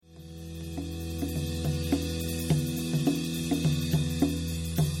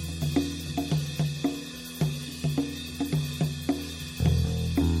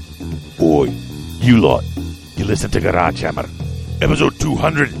you lot. You listen to Garage Hammer, episode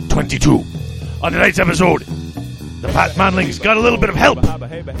 222. On tonight's episode, the Fat Manling's got a little bit of help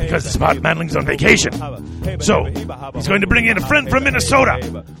because the Smart Manling's on vacation. So, he's going to bring in a friend from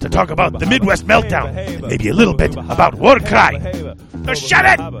Minnesota to talk about the Midwest Meltdown and maybe a little bit about Warcry. Now shut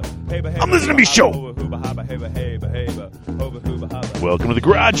it! I'm listening to me show. Welcome to the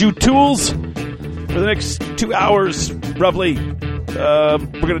Garage, you tools. For the next 2 hours, roughly, we're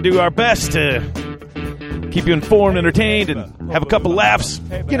going to do our best to keep you informed, entertained, and have a couple laughs.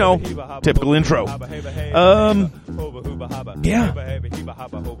 You know, typical intro. Yeah.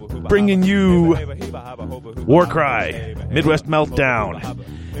 Bringing you Warcry, Midwest Meltdown,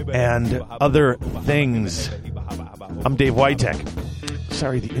 and other things. I'm Dave Witek.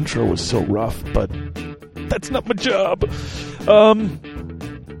 Sorry the intro was so rough, but that's not my job.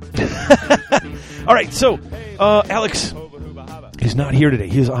 All right, so Alex is not here today.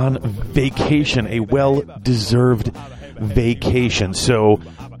 He is on vacation, a well-deserved vacation. So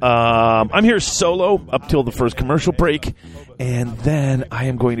I'm here solo up till the first commercial break, and then I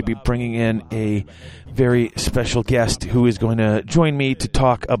am going to be bringing in a very special guest who is going to join me to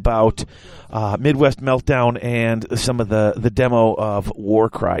talk about Midwest Meltdown and some of the demo of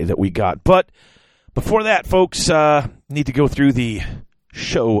Warcry that we got. But before that, folks, need to go through the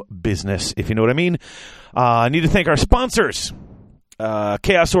show business, if you know what I mean. I need to thank our sponsors.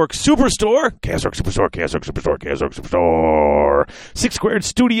 Chaos Orc Superstore, Chaos Orc Superstore, Chaos Orc Superstore, Chaos Orc Superstore, Six Squared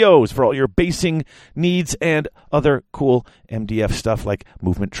Studios for all your basing needs and other cool MDF stuff like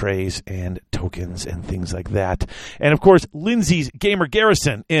movement trays and tokens and things like that. And of course, Lindsay's Gamer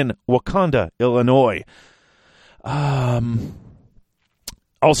Garrison in Wakanda, Illinois. Also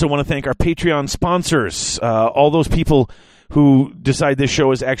want to thank our Patreon sponsors, all those people who decide this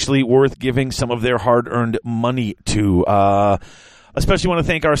show is actually worth giving some of their hard-earned money to. Especially want to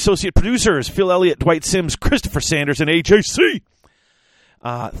thank our associate producers, Phil Elliott, Dwight Sims, Christopher Sanders, and AJC.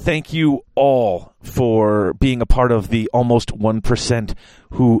 Thank you all for being a part of the almost 1%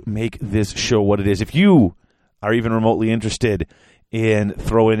 who make this show what it is. If you are even remotely interested in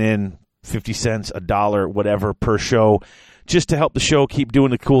throwing in 50 cents, $1, whatever per show, just to help the show keep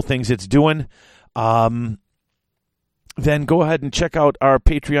doing the cool things it's doing, then go ahead and check out our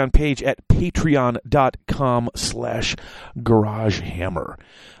Patreon page at patreon.com/GarageHammer.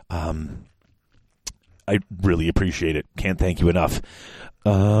 I really appreciate it. Can't thank you enough.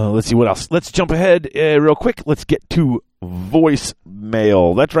 Let's see what else. Let's jump ahead real quick. Let's get to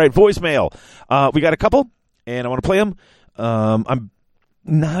voicemail. That's right, voicemail. We got a couple, and I want to play them. I'm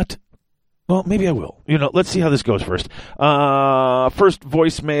not... Well, maybe I will. You know, let's see how this goes first. First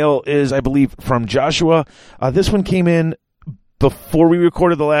voicemail is, I believe, from Joshua. This one came in before we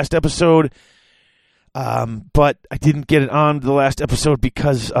recorded the last episode, but I didn't get it on the last episode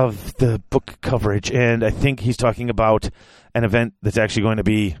because of the book coverage, and I think he's talking about an event that's actually going to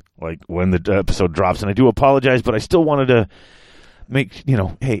be, like, when the episode drops, and I do apologize, but I still wanted to make, you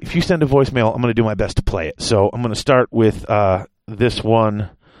know, hey, if you send a voicemail, I'm going to do my best to play it. So I'm going to start with this one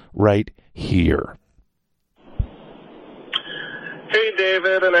right here. Hey,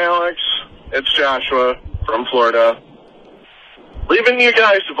 David and Alex. It's Joshua from Florida. Leaving you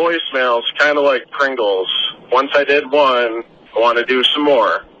guys voicemails kind of like Pringles. Once I did one, I want to do some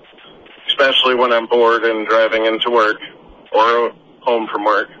more, especially when I'm bored and driving into work or home from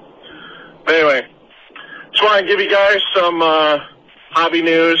work. But anyway, just want to give you guys some hobby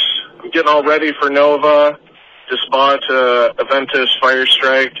news. I'm getting all ready for Nova. Just bought Aventus Fire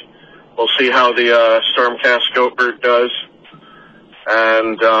Strike. We'll see how the Stormcast Goatbird does.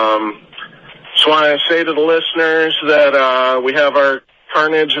 And just want to say to the listeners that we have our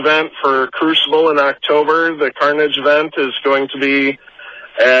Carnage event for Crucible in October. The Carnage event is going to be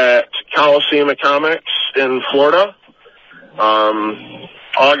at Coliseum of Comics in Florida,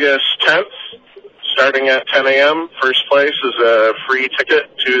 August 10th, starting at 10 a.m. First place is a free ticket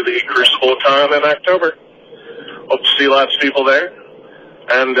to the Crucible Con in October. Hope to see lots of people there.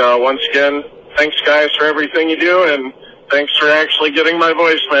 And once again, thanks, guys, for everything you do, and thanks for actually getting my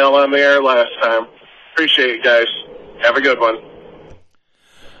voicemail on the air last time. Appreciate it, guys. Have a good one.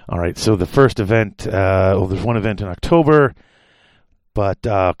 All right, so the first event, there's one event in October, but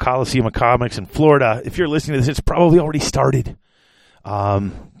Coliseum of Comics in Florida. If you're listening to this, it's probably already started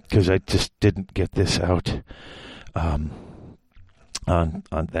because I just didn't get this out on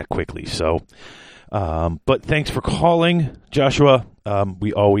that quickly. So, but thanks for calling, Joshua.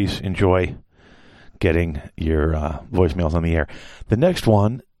 We always enjoy getting your voicemails on the air. The next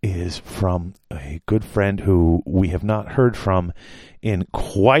one is from a good friend who we have not heard from in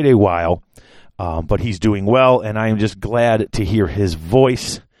quite a while, but he's doing well, and I am just glad to hear his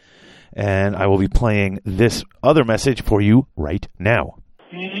voice. And I will be playing this other message for you right now.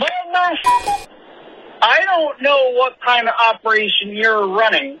 I don't know what kind of operation you're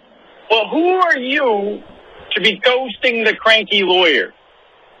running, but who are you to be ghosting the cranky lawyer?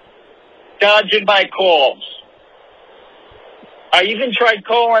 Dodging my calls. I even tried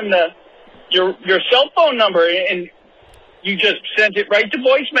calling your cell phone number, and you just sent it right to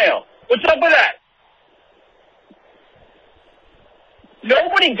voicemail. What's up with that?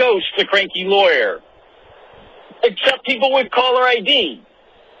 Nobody ghosts the cranky lawyer, except people with caller ID.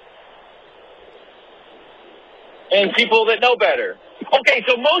 And people that know better. Okay,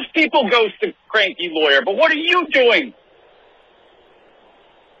 so most people ghost the cranky lawyer, but what are you doing?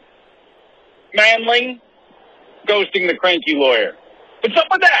 Manling, ghosting the cranky lawyer. What's up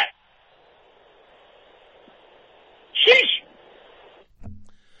with that? Sheesh.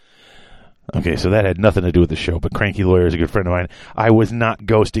 Okay, so that had nothing to do with the show, but Cranky Lawyer is a good friend of mine. I was not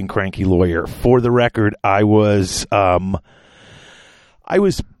ghosting Cranky Lawyer. For the record, I was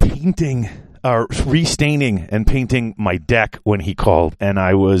painting, or restaining and painting my deck when he called, and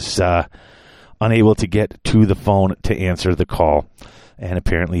I was unable to get to the phone to answer the call. And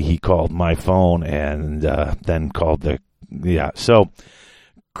apparently he called my phone and then called So,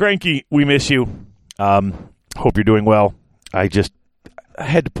 Cranky, we miss you. Hope you're doing well. I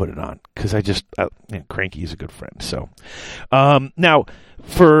had to put it on because Cranky is a good friend. So, now,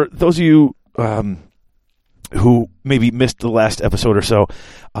 for those of you who maybe missed the last episode or so,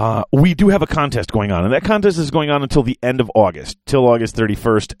 we do have a contest going on, and that contest is going on until the end of August, till August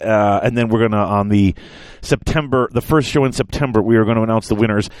 31st, and then we're going to, on the first show in September, we are going to announce the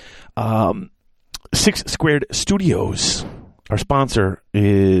winners. 6 Squared Studios, our sponsor,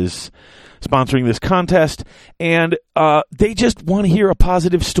 is sponsoring this contest, and they just want to hear a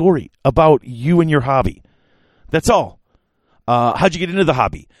positive story about you and your hobby. That's all. How'd you get into the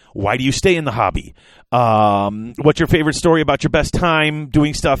hobby? Why do you stay in the hobby? What's your favorite story about your best time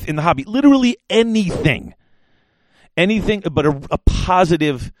doing stuff in the hobby? Literally anything. Anything but a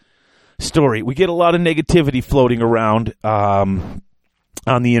positive story. We get a lot of negativity floating around on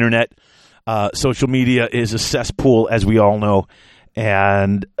the internet. Social media is a cesspool, as we all know.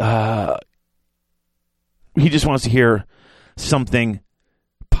 And he just wants to hear something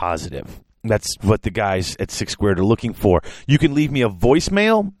positive. That's what the guys at 6 Squared are looking for. You can leave me a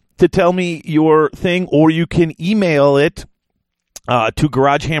voicemail to tell me your thing, or you can email it to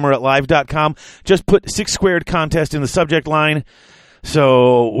garagehammer@live.com. Just put 6 Squared contest in the subject line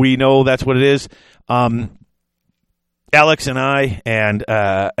so we know that's what it is. Alex and I and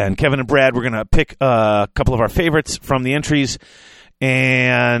Kevin and Brad, we're going to pick a couple of our favorites from the entries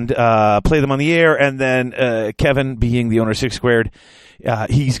and play them on the air, and then Kevin, being the owner of 6 Squared,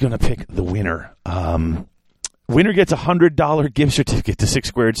 he's going to pick the winner. Winner gets a $100 gift certificate to 6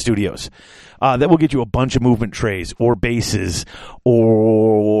 Squared Studios. That will get you a bunch of movement trays or bases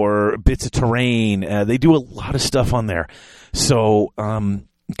or bits of terrain. They do a lot of stuff on there. So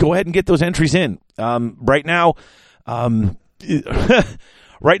go ahead and get those entries in. Right now,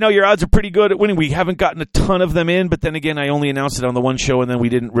 your odds are pretty good at winning. We haven't gotten a ton of them in, but then again, I only announced it on the one show, and then we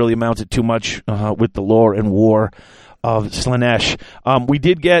didn't really announce it too much with the lore and war of Slaanesh. We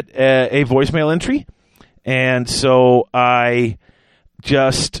did get a voicemail entry, and so I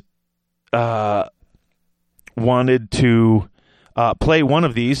just wanted to play one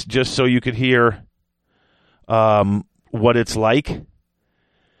of these just so you could hear what it's like.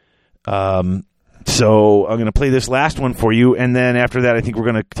 So I'm going to play this last one for you, and then after that, I think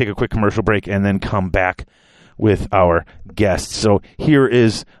we're going to take a quick commercial break and then come back with our guests. So here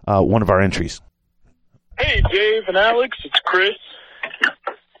is one of our entries. Hey, Dave and Alex, it's Chris.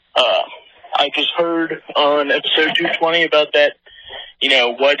 I just heard on episode 220 about that,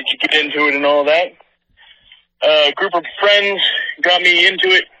 why did you get into it and all that. A group of friends got me into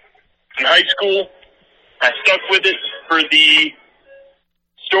it in high school. I stuck with it for the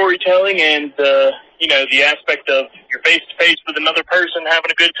storytelling and, the aspect of you're face-to-face with another person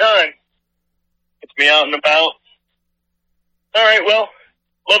having a good time. Gets me out and about. All right, well,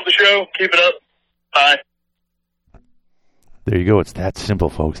 love the show. Keep it up. Bye. There you go. It's that simple,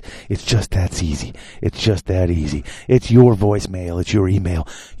 folks. It's just that easy. It's just that easy. It's your voicemail. It's your email.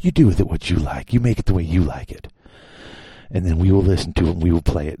 You do with it what you like. You make it the way you like it. And then we will listen to it, and we will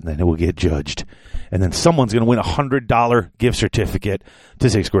play it, and then it will get judged. And then someone's going to win a $100 gift certificate to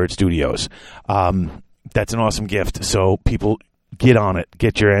 6 Squared Studios. That's an awesome gift. So people, get on it.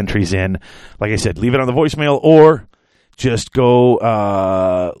 Get your entries in. Like I said, leave it on the voicemail, or just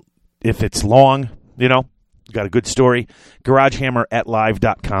go, if it's long, got a good story,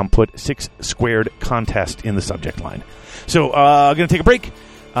 garagehammer@live.com. Put 6 Squared contest in the subject line. So I'm going to take a break.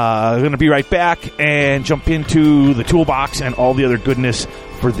 Going to be right back and jump into the toolbox and all the other goodness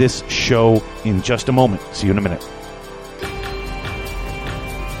for this show in just a moment. See you in a minute.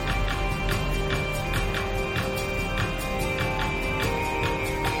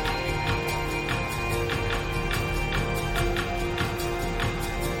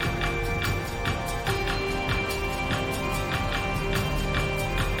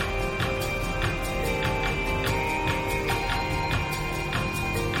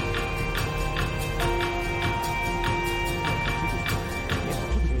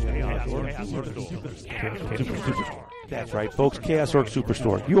 That's right, folks. Chaos Orc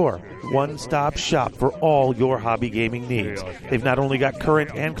Superstore, your one-stop shop for all your hobby gaming needs. They've not only got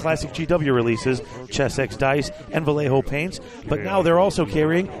current and classic GW releases, ChessX dice, and Vallejo paints, but now they're also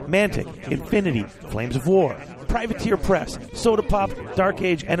carrying Mantic, Infinity, Flames of War, Privateer Press, Soda Pop, Dark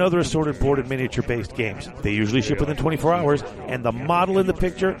Age, and other assorted board and miniature-based games. They usually ship within 24 hours, and the model in the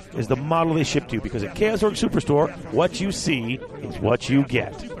picture is the model they ship to you, because at Chaos Orc Superstore, what you see is what you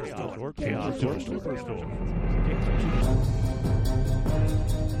get. Chaos Orc Superstore.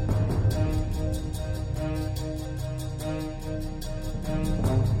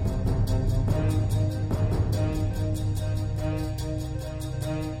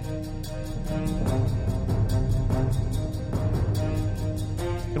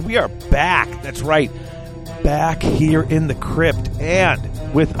 And we are back. That's right. Back here in the crypt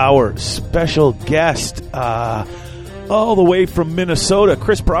and with our special guest all the way from Minnesota,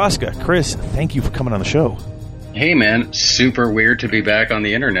 Chris Broska. Chris, thank you for coming on the show. Hey, man. Super weird to be back on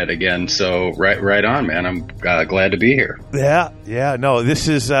the internet again. So right on, man. I'm glad to be here. Yeah. No, this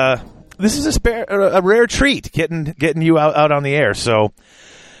is a rare treat getting you out on the air. So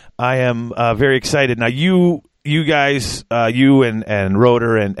I am very excited. Now you guys, you and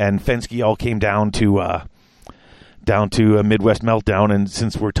Roeder and Fensky all came down to a Midwest Meltdown, and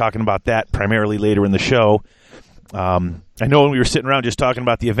since we're talking about that primarily later in the show, I know when we were sitting around just talking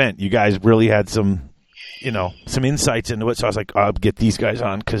about the event, you guys really had some insights into it. So I was like, I'll get these guys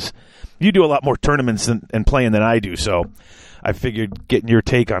on because you do a lot more tournaments and playing than I do. So I figured getting your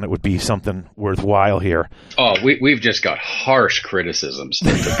take on it would be something worthwhile here. Oh, we've just got harsh criticisms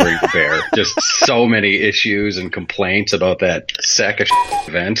to bring to bear. Just so many issues and complaints about that sack of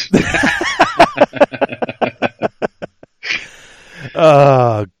event.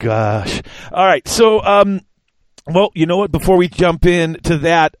 Oh, gosh. All right. So, well, you know what? Before we jump into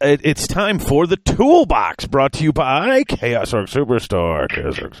that, it's time for the Toolbox, brought to you by Chaos Orc Superstore.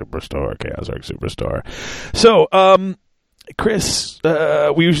 Chaos Orc Superstore. Chaos Orc Superstore. So, Chris,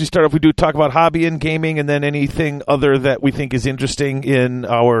 we usually start off, we do talk about hobby and gaming and then anything other that we think is interesting in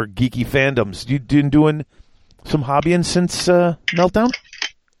our geeky fandoms. You been doing some hobbying since Meltdown?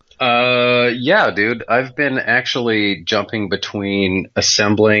 Yeah, dude. I've been actually jumping between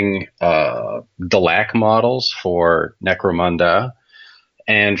assembling Delac models for Necromunda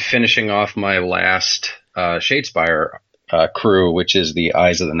and finishing off my last Shadespire crew, which is the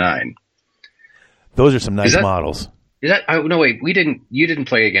Eyes of the Nine. Those are some nice models. Is that? No, wait. You didn't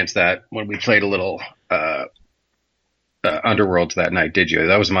play against that when we played a little Underworlds that night, did you?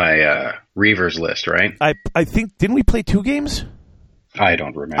 That was my Reavers list, right? I think, didn't we play 2 games? I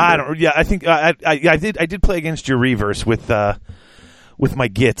don't remember. Yeah, I think I did. I did play against your Reavers with my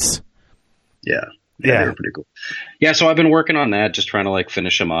Gits. Yeah, they were pretty cool. Yeah, so I've been working on that, just trying to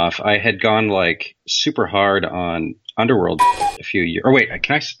finish them off. I had gone super hard on Underworld a few years. Or wait, I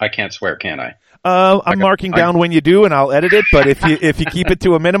can't swear, can I? I'm marking down when you do, and I'll edit it. But if you keep it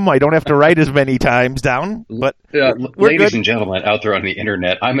to a minimum, I don't have to write as many times down. But ladies and gentlemen out there on the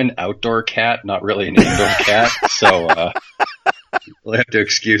internet, I'm an outdoor cat, not really an indoor cat. So you'll have to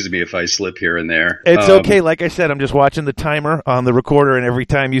excuse me if I slip here and there. It's okay. Like I said, I'm just watching the timer on the recorder, and every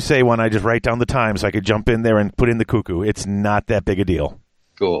time you say one, I just write down the time so I could jump in there and put in the cuckoo. It's not that big a deal.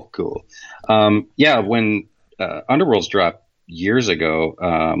 Cool. Yeah, when Underworlds dropped years ago,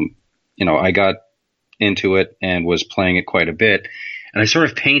 I got into it and was playing it quite a bit. And I sort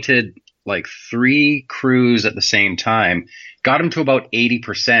of painted 3 crews at the same time, got them to about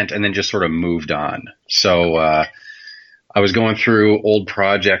 80%, and then just sort of moved on. So I was going through old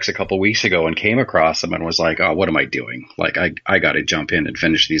projects a couple weeks ago and came across them and was like, oh, what am I doing? I got to jump in and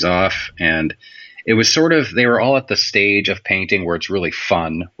finish these off. And it was they were all at the stage of painting where it's really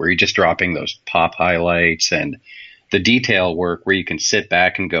fun, where you're just dropping those pop highlights and the detail work where you can sit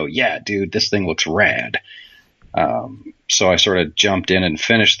back and go, yeah, dude, this thing looks rad. So I sort of jumped in and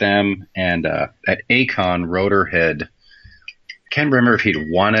finished them. And at Acon, Roeder I can't remember if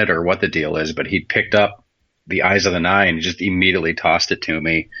he'd won it or what the deal is, but he'd picked up the Eyes of the Nine and just immediately tossed it to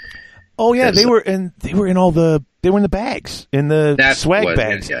me. Oh yeah, they were in all the They were in the bags, in the swag what,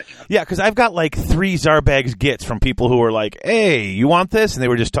 bags. Yeah. Because I've got like 3 Zarbags gifts from people who were like, "Hey, you want this?" And they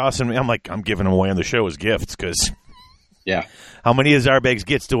were just tossing me. I'm like, I'm giving them away on the show as gifts because how many of Zarbags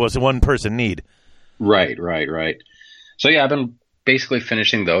gifts does one person need? Right. So yeah, I've been basically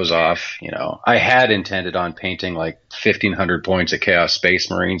finishing those off. I had intended on painting like 1,500 points of Chaos Space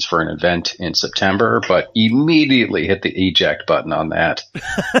Marines for an event in September, but immediately hit the eject button on that.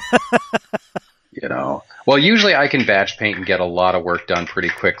 Well, usually I can batch paint and get a lot of work done pretty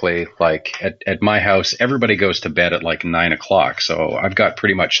quickly. Like at my house, everybody goes to bed at like 9 o'clock. So I've got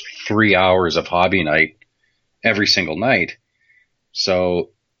pretty much 3 hours of hobby night every single night.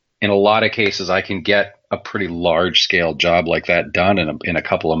 So in a lot of cases, I can get a pretty large scale job like that done in a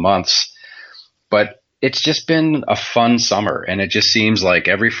couple of months. But it's just been a fun summer. And it just seems like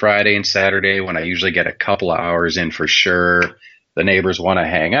every Friday and Saturday when I usually get a couple of hours in for sure, the neighbors want to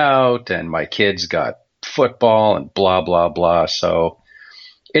hang out and my kids got football and blah, blah, blah. So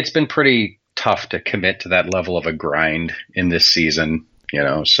it's been pretty tough to commit to that level of a grind in this season,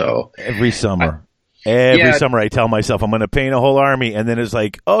 so every summer. Every summer I tell myself I'm going to paint a whole army, and then it's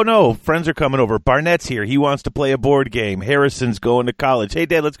like, oh, no, friends are coming over. Barnett's here. He wants to play a board game. Harrison's going to college. Hey,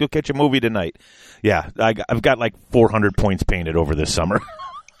 Dad, let's go catch a movie tonight. Yeah, I've got like 400 points painted over this summer.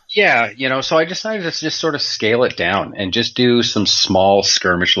 Yeah, so I decided to just sort of scale it down and just do some small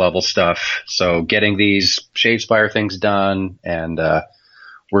skirmish level stuff. So getting these Shadespire things done, and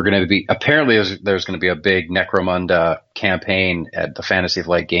we're going to be – apparently there's going to be a big Necromunda campaign at the Fantasy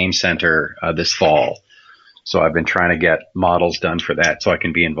Flight Game Center this fall. So I've been trying to get models done for that so I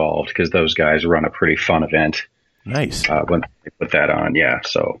can be involved because those guys run a pretty fun event. Nice. When they put that on, yeah.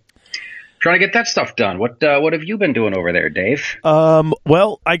 So trying to get that stuff done. What have you been doing over there, Dave?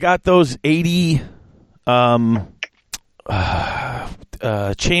 Well, I got those 80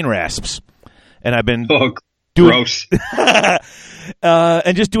 chain rasps, and I've been doing gross.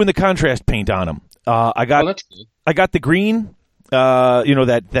 And just doing the contrast paint on them. I got the green.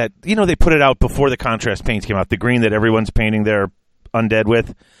 That they put it out before the contrast paints came out. The green that everyone's painting their undead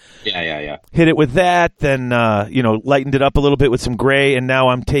with. Yeah. Hit it with that, then lightened it up a little bit with some gray, and now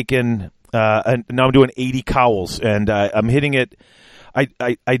I'm taking. Now I'm doing 80 cowls, and I'm hitting it.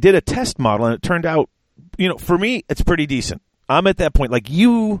 I did a test model, and it turned out, for me, it's pretty decent. I'm at that point. Like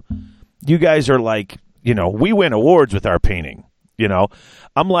you guys are like, we win awards with our painting.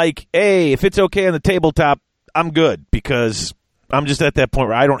 I'm like, hey, if it's okay on the tabletop, I'm good because I'm just at that point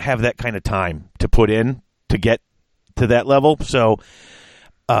where I don't have that kind of time to put in to get to that level. So,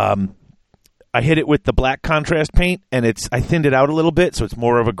 I hit it with the black contrast paint, and I thinned it out a little bit, so it's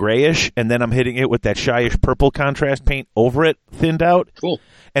more of a grayish, and then I'm hitting it with that shyish purple contrast paint over it, thinned out. Cool.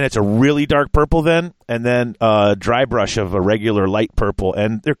 And it's a really dark purple then, and then dry brush of a regular light purple,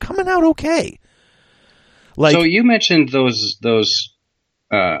 and they're coming out okay. So you mentioned those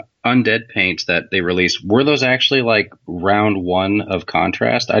undead paints that they released. Were those actually like round one of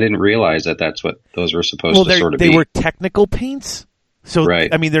contrast? I didn't realize that's what those were supposed to sort of be. They were technical paints. So,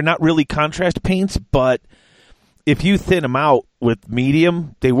 right. I mean, they're not really contrast paints, but if you thin them out with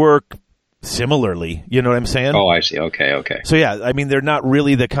medium, they work similarly. You know what I'm saying? Oh, I see. Okay. So, yeah, I mean, they're not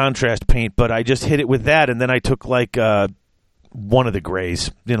really the contrast paint, but I just hit it with that, and then I took, like, one of the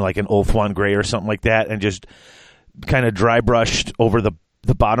grays, like an Ulthuan gray or something like that, and just kind of dry brushed over the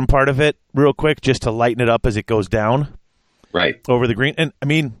bottom part of it real quick just to lighten it up as it goes down. Right. Over the green. And, I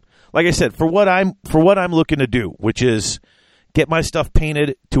mean, like I said, for what I'm looking to do, which is get my stuff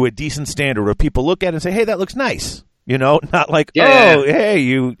painted to a decent standard where people look at it and say, hey, that looks nice. Not like, hey,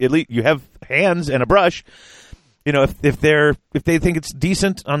 you at least you have hands and a brush. If they think it's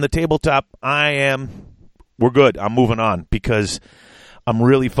decent on the tabletop, we're good. I'm moving on because I'm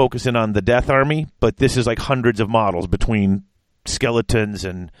really focusing on the Death Army, but this is like hundreds of models between skeletons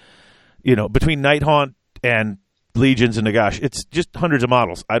and, between Nighthaunt and Legions and Nagash. It's just hundreds of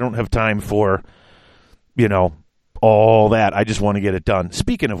models. I don't have time for, all that. I just want to get it done.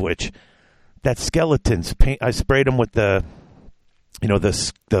 Speaking of which, that skeletons paint, I sprayed them with the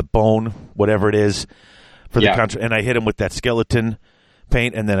bone, whatever it is, for the contrast, and I hit them with that skeleton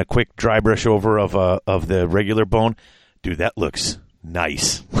paint, and then a quick dry brush over of the regular bone. Dude, that looks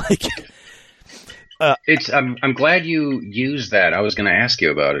nice. I'm glad you used that. I was going to ask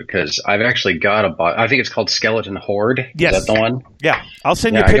you about it because I've actually got I think it's called Skeleton Horde. Yes. Is that the one? Yeah. I'll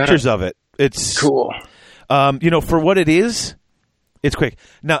send you pictures of it. It's cool. For what it is, it's quick.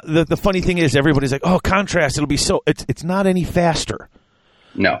 Now, the funny thing is everybody's like, oh, contrast, it'll be so... It's not any faster.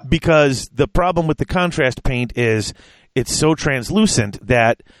 No. Because the problem with the contrast paint is it's so translucent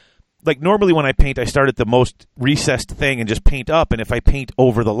that, like, normally when I paint, I start at the most recessed thing and just paint up, and if I paint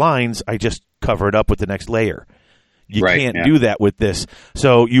over the lines, I just cover it up with the next layer. You Right, can't yeah. do that with this.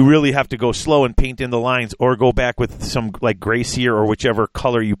 So you really have to go slow and paint in the lines, or go back with some like Gray Seer or whichever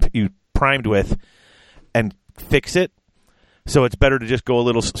color you primed with and fix it. So it's better to just go a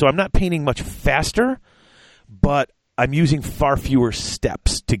little. So I'm not painting much faster, but I'm using far fewer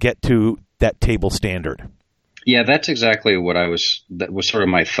steps to get to that table standard. Yeah, that's exactly what that was sort of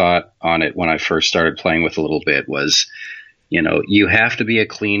my thought on it when I first started playing with a little bit was, you have to be a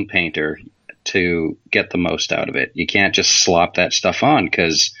clean painter to get the most out of it. You can't just slop that stuff on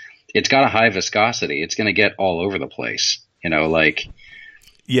because it's got a high viscosity. It's going to get all over the place,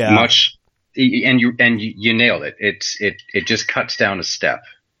 Yeah. much. And you nailed it. It just cuts down a step.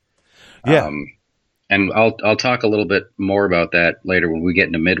 Yeah. And I'll talk a little bit more about that later when we get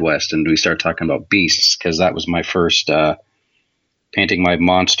into Midwest and we start talking about beasts, because that was my first painting. My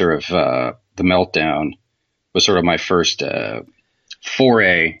monster of the Meltdown was sort of my first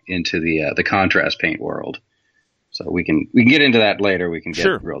foray into the contrast paint world. So we can get into that later. We can get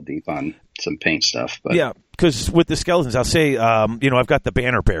Sure. real deep on some paint stuff. But Yeah, because with the skeletons, I'll say, I've got the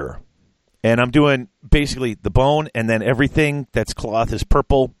banner bearer, and I'm doing basically the bone, and then everything that's cloth is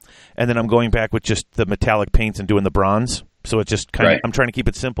purple, and then I'm going back with just the metallic paints and doing the bronze. So it's just kind of, Right. I'm trying to keep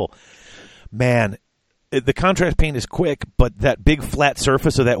it simple. Man, the contrast paint is quick, but that big flat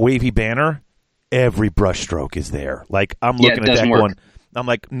surface of that wavy banner, every brush stroke is there. Like, I'm Yeah, looking it at that doesn't work. going, I'm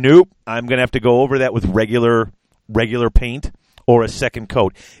like, nope, I'm going to have to go over that with regular paint or a second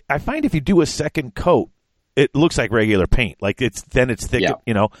coat. I find if you do a second coat, it looks like regular paint. Like, it's thick,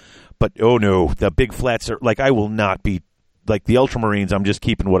 Yeah. But, oh, no, the big flats are, like, I will not be, like, the ultramarines, I'm just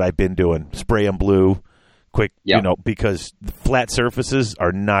keeping what I've been doing. Spray them blue, quick, Yeah. because the flat surfaces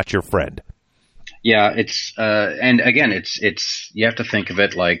are not your friend. Yeah, it's and again, it's you have to think of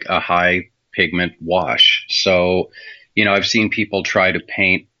it like a high pigment wash. So, I've seen people try to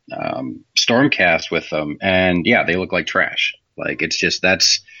paint Stormcast with them, and yeah, they look like trash. Like it's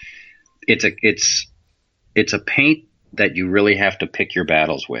a paint that you really have to pick your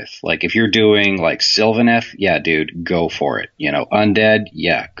battles with. Like if you're doing like Sylvaneth, yeah, dude, go for it. Undead,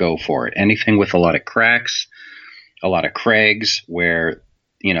 yeah, go for it. Anything with a lot of cracks, a lot of crags, where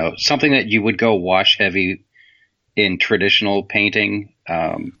something that you would go wash heavy in traditional painting,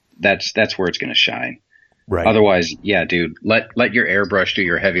 that's where it's going to shine. Right. Otherwise, yeah, dude, let your airbrush do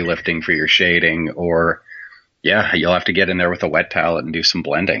your heavy lifting for your shading, or yeah, you'll have to get in there with a wet palette and do some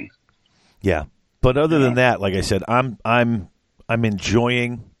blending. Yeah. But other than that, like I said, I'm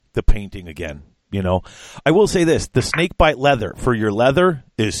enjoying the painting again. I will say this: the snakebite leather for your leather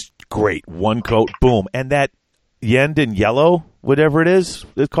is great. One coat, boom, and that Yendon yellow, whatever it's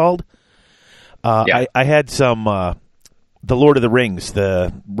called. Yeah. I had some the Lord of the Rings,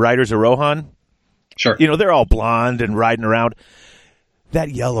 the Riders of Rohan. Sure. They're all blonde and riding around. That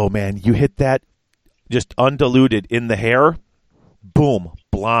yellow, man, you hit that just undiluted in the hair, boom,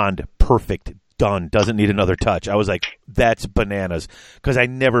 blonde, perfect, done. Doesn't need another touch. I was like, that's bananas, because I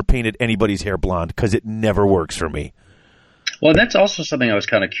never painted anybody's hair blonde because it never works for me. Well, that's also something I was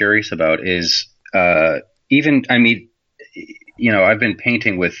kind of curious about is I've been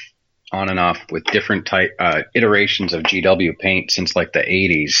painting with on and off with different type iterations of GW paint since like the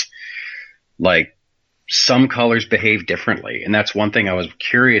 80s. Like some colors behave differently. And that's one thing I was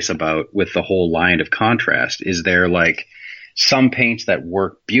curious about with the whole line of contrast. Is there like some paints that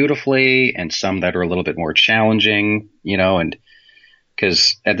work beautifully and some that are a little bit more challenging, and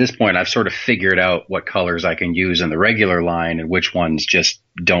because at this point I've sort of figured out what colors I can use in the regular line and which ones just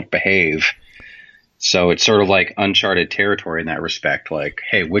don't behave. So it's sort of like uncharted territory in that respect. Like,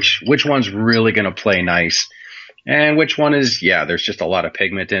 hey, which one's really going to play nice? And which one is, there's just a lot of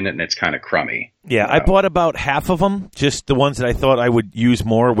pigment in it and it's kind of crummy. Yeah, I bought about half of them, just the ones that I thought I would use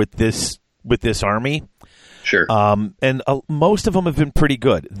more with this army. Sure. And most of them have been pretty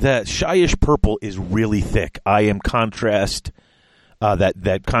good. The Shyish purple is really thick. I am contrast,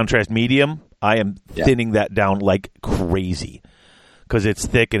 that contrast medium, I am thinning that down like crazy because it's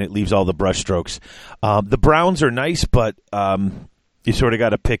thick and it leaves all the brush strokes. The browns are nice, but you sort of got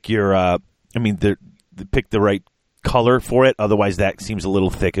to pick your, pick the right color for it. Otherwise, that seems a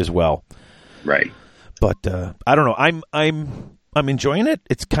little thick as well. Right. But I don't know. I'm enjoying it.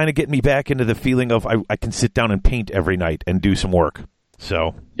 It's kind of getting me back into the feeling of I can sit down and paint every night and do some work.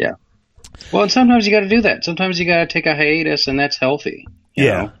 So yeah. Well, and sometimes you got to do that. Sometimes you got to take a hiatus, and that's healthy. You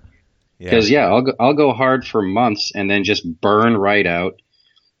know? Because I'll go hard for months and then just burn right out.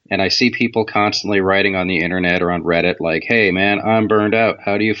 And I see people constantly writing on the internet or on Reddit like, "Hey, man, I'm burned out.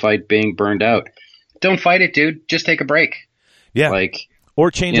 How do you fight being burned out?" Don't fight it, dude. Just take a break. Yeah. Like,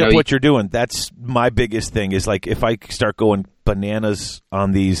 or change up what you're doing. That's my biggest thing is like if I start going bananas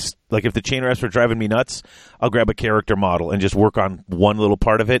on these. Like if the chain wraps are driving me nuts, I'll grab a character model and just work on one little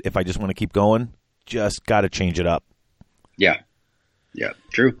part of it. If I just want to keep going, just got to change it up. Yeah,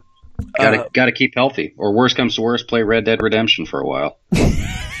 true. Got to keep healthy, or worse comes to worse, play Red Dead Redemption for a while.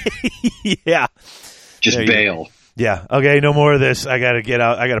 Yeah, just bail. Yeah. Okay. No more of this. I got to get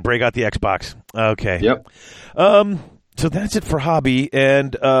out. I got to break out the Xbox. Okay. Yep. So that's it for hobby,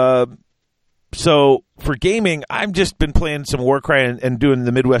 and so for gaming, I've just been playing some Warcry and doing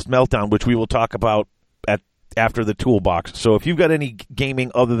the Midwest Meltdown, which we will talk about after the toolbox. So if you've got any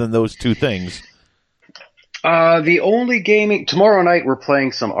gaming other than those two things. The only gaming tomorrow night we're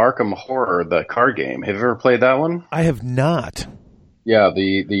playing some Arkham Horror, the card game. Have you ever played that one? I have not. Yeah,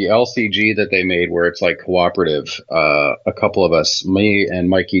 the LCG that they made where it's like cooperative. A couple of us, me and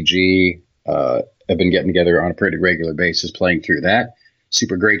Mikey G, have been getting together on a pretty regular basis playing through that.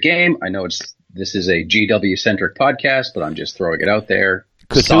 Super great game. I know this is a GW centric podcast, but I'm just throwing it out there.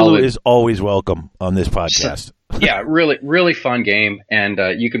 Cthulhu is always welcome on this podcast. Yeah, really, really fun game, and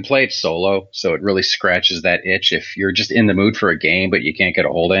you can play it solo, so it really scratches that itch if you're just in the mood for a game, but you can't get a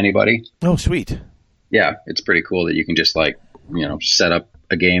hold of anybody. Oh, sweet. Yeah, it's pretty cool that you can just set up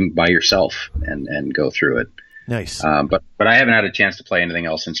a game by yourself and go through it. Nice. But I haven't had a chance to play anything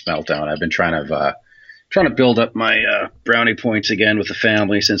else since Meltdown. I've been trying to build up my brownie points again with the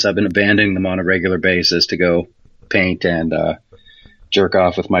family since I've been abandoning them on a regular basis to go paint and jerk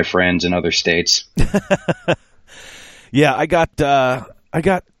off with my friends in other states. Yeah, I got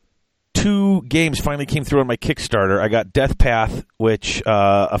 2 games finally came through on my Kickstarter. I got Death Path, which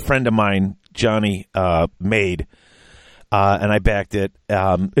a friend of mine, Johnny, made, and I backed it.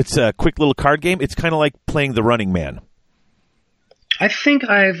 It's a quick little card game. It's kind of like playing The Running Man. I think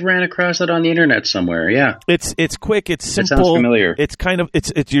I've ran across it on the internet somewhere. Yeah, it's quick. It's simple. It sounds familiar. It's kind of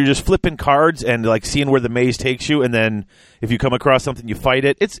it's you're just flipping cards and like seeing where the maze takes you, and then if you come across something, you fight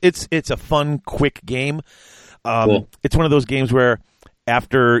it. It's a fun, quick game. Cool. It's one of those games where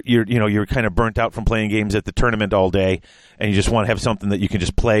after you're kind of burnt out from playing games at the tournament all day, and you just want to have something that you can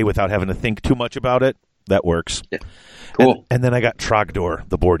just play without having to think too much about it. That works. Yeah. Cool. And then I got Trogdor,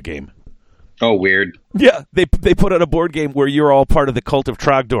 the board game. Oh, weird. Yeah, they put out a board game where you're all part of the cult of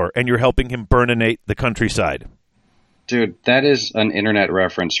Trogdor, and you're helping him burninate the countryside. Dude, that is an internet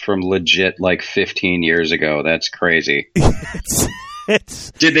reference from legit like 15 years ago. That's crazy.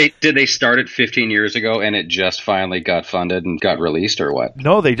 Did they start it 15 years ago and it just finally got funded and got released, or what?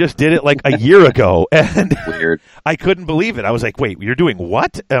 No, they just did it like a year ago, and weird. I couldn't believe it. I was like, "Wait, you're doing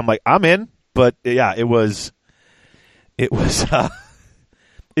what?" And I'm like, "I'm in." But yeah, it was. It's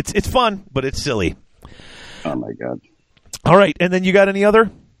fun, but it's silly. Oh my god! All right, and then you got any other?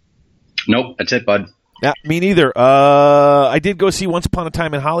 Nope, that's it, bud. Yeah, me neither. I did go see Once Upon a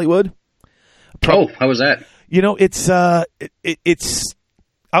Time in Hollywood. How was that? It's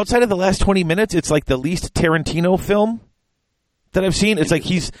outside of the last 20 minutes, it's like the least Tarantino film that I've seen. It's like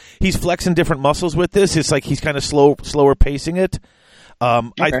he's flexing different muscles with this. It's like he's kind of slower pacing it.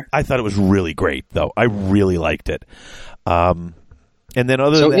 Okay. I thought it was really great, though. I really liked it. And then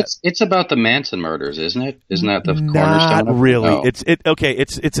than that, it's about the Manson murders, isn't it? Isn't that the cornerstone? Not really. Oh.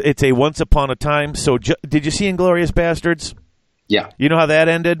 It's a Once Upon a Time. So did you see Inglourious Bastards? Yeah. You know how that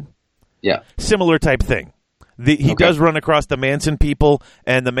ended? Yeah. Similar type thing. He does run across the Manson people,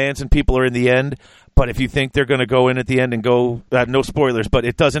 and the Manson people are in the end. But if you think they're going to go in at the end and go, no spoilers, but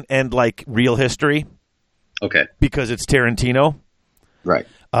it doesn't end like real history. Okay. Because it's Tarantino. Right.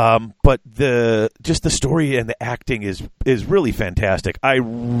 But the story and the acting is really fantastic. I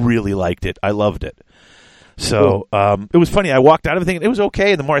really liked it. I loved it. So it was funny. I walked out of everything, and it was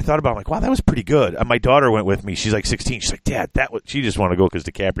okay. And the more I thought about it, I'm like, wow, that was pretty good. And my daughter went with me. She's like 16. She's like, Dad, she just wanted to go because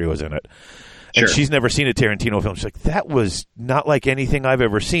DiCaprio was in it. And she's never seen a Tarantino film. She's like, that was not like anything I've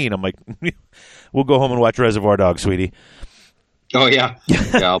ever seen. I'm like, we'll go home and watch Reservoir Dogs, sweetie. Oh yeah,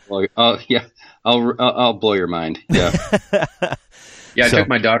 yeah. I'll blow your mind. Yeah. Yeah, I took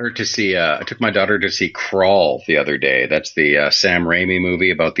my daughter to see Crawl the other day. That's the Sam Raimi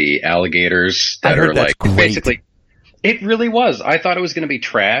movie about the alligators that are like great. Basically. It really was. I thought it was going to be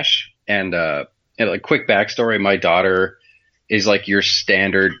trash. And like quick backstory: my daughter is like your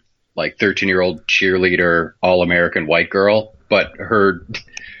standard like 13-year-old cheerleader, all-American white girl, but her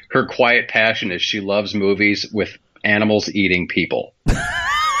quiet passion is she loves movies with animals eating people.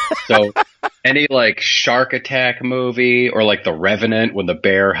 So any like Shark Attack movie or like The Revenant when the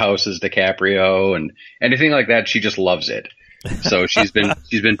bear houses DiCaprio and anything like that, she just loves it. So she's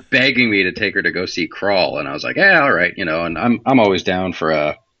been begging me to take her to go see Crawl, and I was like, yeah, all right, and I'm always down for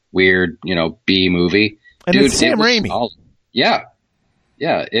a weird, B movie. And dude, it's Sam Raimi. Yeah,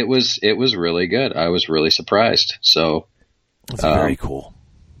 it was really good. I was really surprised. So That's very cool.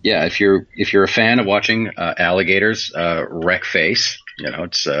 Yeah, if you're a fan of watching alligators wreck face,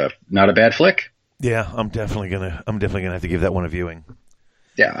 it's not a bad flick. Yeah, I'm definitely gonna have to give that one a viewing.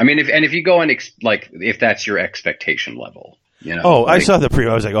 Yeah, I mean, if you go in if that's your expectation level, I saw the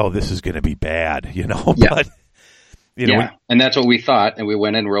preview. I was like, oh, this is gonna be bad, Yeah. But and that's what we thought, and we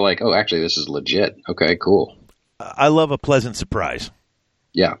went in and we're like, oh, actually, this is legit. Okay, cool. I love a pleasant surprise.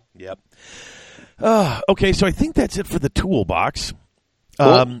 Yeah. Yep. Okay, so I think that's it for the toolbox.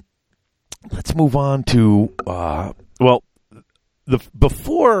 Cool. Let's move on to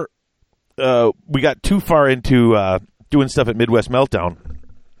before we got too far into doing stuff at Midwest Meltdown.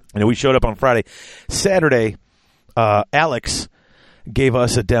 We showed up on Friday. Saturday, Alex gave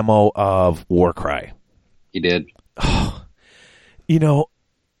us a demo of Warcry. He did. I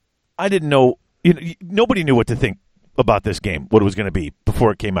didn't know. Nobody knew what to think about this game, what it was going to be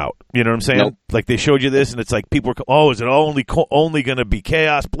before it came out. You know what I'm saying? Nope. Like they showed you this, and it's like people were, is it only going to be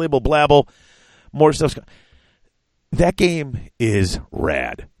chaos, blibble blabble, more stuff. That game is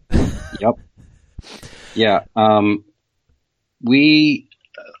rad. Yep. Yeah.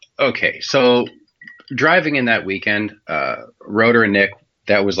 So driving in that weekend, Rotor and Nick,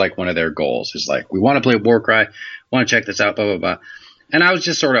 that was like one of their goals. Is like, we want to play Warcry, want to check this out, blah blah blah. And I was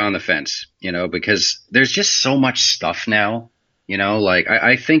just sort of on the fence, because there's just so much stuff now, like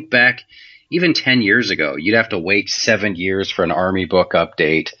I think back even 10 years ago, you'd have to wait 7 years for an army book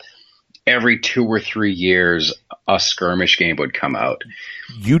update. Every 2 or 3 years, a skirmish game would come out.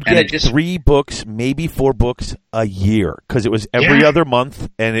 You'd get 3 books, maybe 4 books a year, because it was every other month,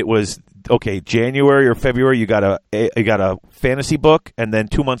 and it was January or February you got a fantasy book, and then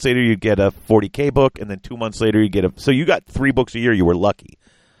 2 months later you get a 40K book, and then 2 months later you get so you got 3 books a year. You were lucky.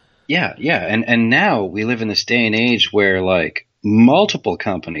 Yeah, and now we live in this day and age where like multiple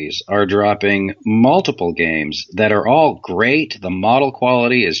companies are dropping multiple games that are all great. The model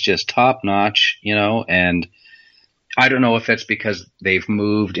quality is just top notch, and I don't know if it's because they've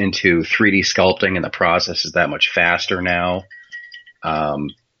moved into 3D sculpting and the process is that much faster now.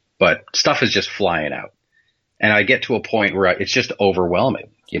 But stuff is just flying out. And I get to a point where it's just overwhelming.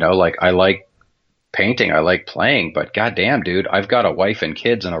 Like I like painting, I like playing, but goddamn, dude, I've got a wife and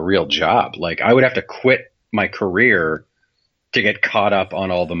kids and a real job. Like I would have to quit my career to get caught up on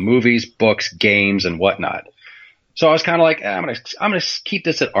all the movies, books, games, and whatnot. So I was kind of like, I'm gonna keep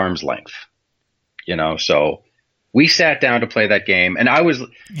this at arm's length. So we sat down to play that game, and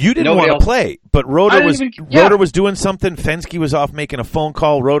you didn't want to play, but Rotor was doing something. Fensky was off making a phone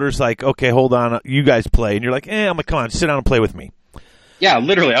call. Rotor's like, okay, hold on, you guys play, and you're like, I'm like, come on, sit down and play with me. Yeah,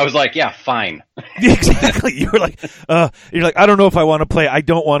 literally, I was like, yeah, fine. Exactly. You were like, I don't know if I want to play. I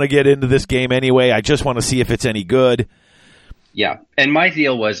don't want to get into this game anyway. I just want to see if it's any good. Yeah, and my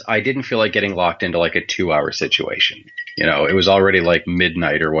deal was I didn't feel like getting locked into like a 2-hour situation. It was already like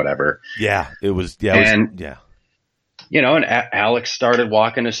midnight or whatever. Yeah, it was. Yeah, and Alex started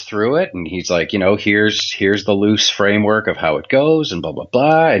walking us through it, and he's like, here's the loose framework of how it goes, and blah blah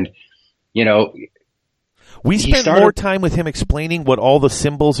blah, and we spent more time with him explaining what all the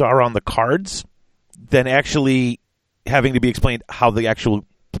symbols are on the cards than actually having to be explained how the actual.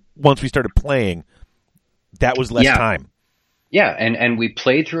 Once we started playing, that was less time. Yeah, and we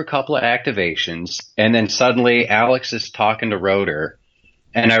played through a couple of activations, and then suddenly Alex is talking to Rotor,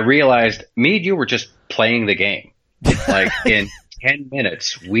 and I realized me and you were just playing the game. Like in 10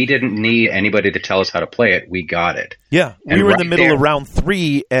 minutes, we didn't need anybody to tell us how to play it. We got it. Yeah, we were in the middle of round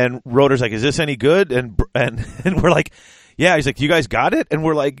 3, and Rotor's like, "Is this any good?" And we're like, "Yeah." He's like, "You guys got it?" And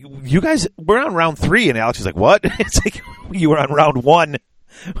we're like, we're on round 3." And Alex is like, "What?" It's like, you were on round 1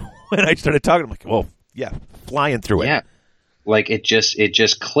 when I started talking. I'm like, "Well, yeah, flying through it." Yeah. Like it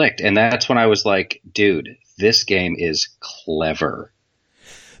just clicked, and that's when I was like, "Dude, this game is clever."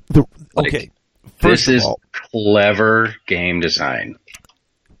 This is clever game design.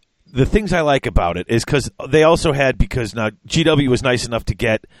 The things I like about it is because they also had because now GW was nice enough to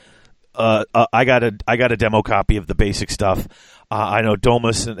get. I got a demo copy of the basic stuff. I know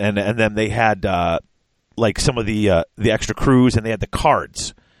Domus and then they had like some of the extra crews, and they had the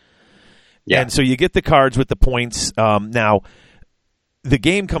cards. Yeah. And so you get the cards with the points. Now, the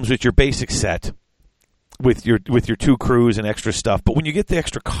game comes with your basic set with your 2 crews and extra stuff. But when you get the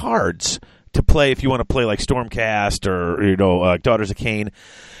extra cards to play, if you want to play like Stormcast or Daughters of Cain,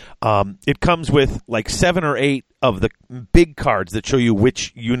 it comes with like 7 or 8 of the big cards that show you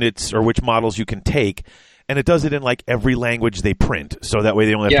which units or which models you can take, and it does it in like every language they print. So that way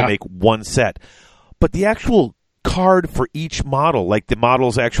they only have to make one set. But the actual card for each model, like the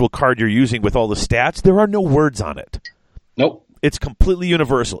model's actual card you're using with all the stats, there are no words on it. Nope. It's completely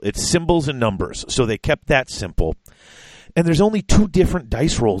universal. It's symbols and numbers. So they kept that simple. And there's only 2 different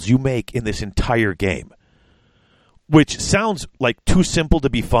dice rolls you make in this entire game, which sounds like too simple to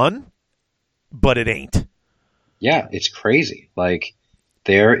be fun, but it ain't. Yeah, it's crazy. Like,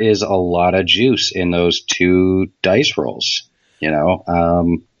 there is a lot of juice in those 2 dice rolls, you know?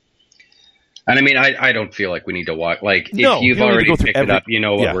 And I mean, I don't feel like we need to watch. Like, if you've already picked it up, you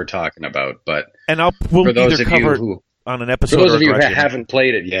know what we're talking about. But we'll for those either of cover you who, on an episode, for those of you who direction. haven't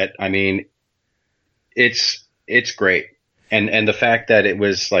played it yet, I mean, it's great. And the fact that it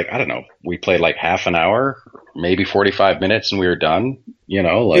was like, I don't know, we played like half an hour, maybe 45 minutes, and we were done. You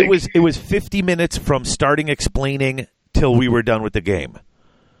know, like it was 50 minutes from starting explaining till we were done with the game,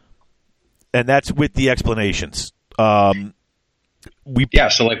 and that's with the explanations. So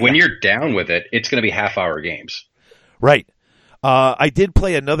like when you're down with it, it's going to be half-hour games, right? I did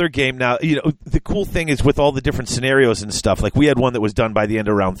play another game. Now, you know, the cool thing is with all the different scenarios and stuff, like we had one that was done by the end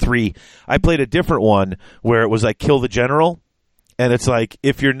of round 3. I played a different one where it was like kill the general, and it's like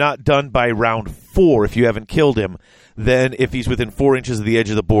if you're not done by round 4, if you haven't killed him, then if he's within 4 inches of the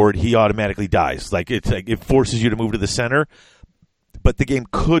edge of the board, he automatically dies. Like it forces you to move to the center, but the game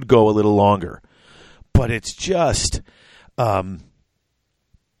could go a little longer. But it's just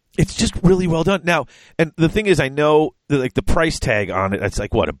really well done. Now, and the thing is, I know that, like, the price tag on it, it's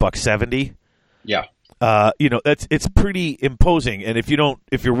like what, $170? Yeah. You know, it's pretty imposing. And if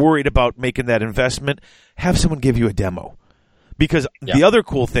you're worried about making that investment, have someone give you a demo. Because the other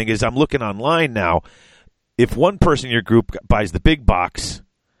cool thing is, I'm looking online now. If one person in your group buys the big box,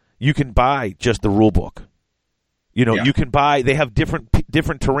 you can buy just the rule book. You know, you can buy. They have different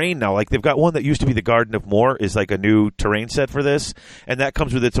terrain now. Like they've got one that used to be the Garden of Moor is like a new terrain set for this, and that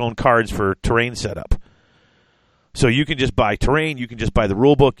comes with its own cards for terrain setup. So you can just buy terrain. You can just buy the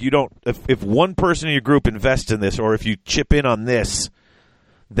rule book. You don't. If one person in your group invests in this, or if you chip in on this,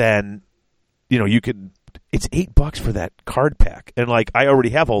 then you know you can. It's $8 for that card pack, and like I already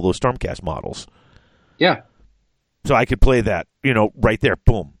have all those Stormcast models. Yeah. So I could play that, you know, right there,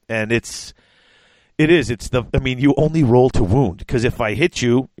 boom, and it's I mean, you only roll to wound, because if I hit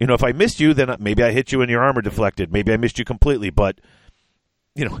you, you know, if I missed you, then maybe I hit you and your armor deflected. Maybe I missed you completely, but,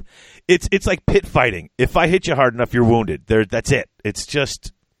 you know, it's like pit fighting. If I hit you hard enough, you're wounded. That's it. It's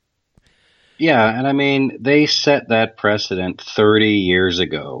just... Yeah, and I mean, they set that precedent 30 years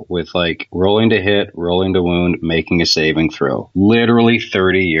ago with, like, rolling to hit, rolling to wound, making a saving throw. Literally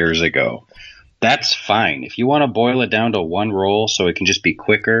 30 years ago. That's fine. If you want to boil it down to one roll so it can just be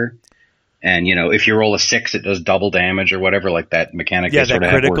quicker... And, you know, if you roll a 6, it does double damage or whatever, like that mechanic. Yeah, that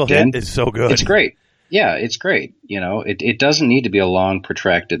critical hit is so good. It's great. Yeah, it's great. You know, it doesn't need to be a long,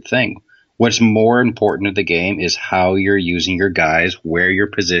 protracted thing. What's more important to the game is how you're using your guys, where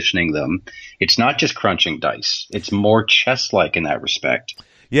you're positioning them. It's not just crunching dice. It's more chess-like in that respect.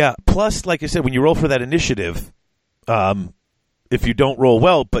 Yeah, plus, like I said, when you roll for that initiative, if you don't roll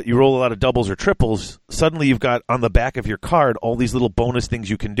well, but you roll a lot of doubles or triples, suddenly you've got on the back of your card all these little bonus things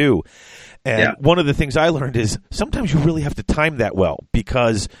you can do. And one of the things I learned is sometimes you really have to time that well,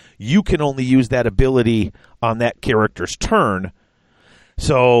 because you can only use that ability on that character's turn.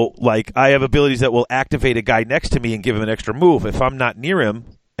 So, like, I have abilities that will activate a guy next to me and give him an extra move. If I'm not near him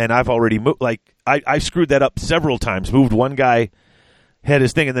and I've already moved, like, I screwed that up several times. Moved one guy, had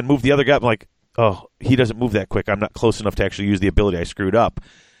his thing, and then moved the other guy. I'm like, oh, he doesn't move that quick. I'm not close enough to actually use the ability I screwed up.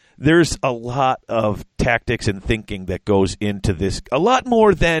 There's a lot of tactics and thinking that goes into this, a lot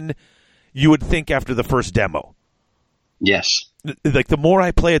more than you would think after the first demo. Yes. Like, the more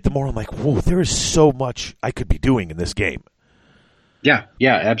I play it, the more I'm like, whoa, there is so much I could be doing in this game. Yeah,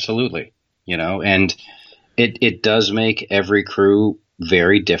 absolutely. You know, and it does make every crew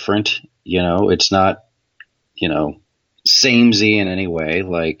very different. You know, it's not, you know, samey in any way.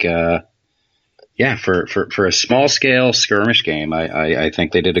 Like, for a small scale skirmish game, I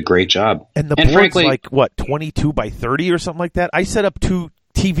think they did a great job. And the board's frankly, like, what, 22 by 30 or something like that? I set up 2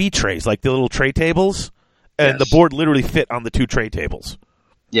 TV trays, like the little tray tables, and the board literally fit on the 2 tray tables.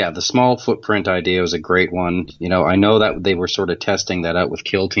 Yeah, the small footprint idea was a great one. You know, I know that they were sort of testing that out with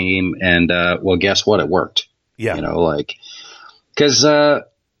Kill Team, and, well, guess what? It worked. Yeah. You know, like, because, I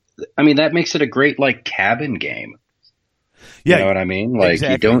mean, that makes it a great, like, cabin game. Yeah, you know what I mean? Like,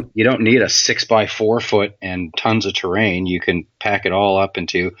 exactly. You don't need a 6x4 foot and tons of terrain. You can pack it all up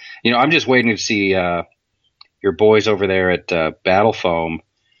into, you know, I'm just waiting to see, your boys over there at Battle Foam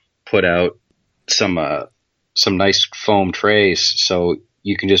put out some nice foam trays, so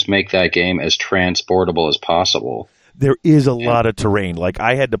you can just make that game as transportable as possible. There is a lot of terrain. Like,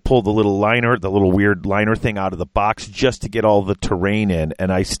 I had to pull the little liner, the little weird liner thing out of the box just to get all the terrain in,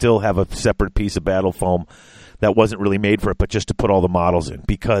 and I still have a separate piece of Battle Foam that wasn't really made for it, but just to put all the models in,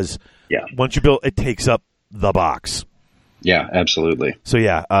 because once you build, it takes up the box. Yeah, absolutely. So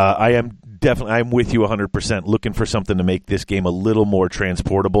yeah, I'm with you 100%. Looking for something to make this game a little more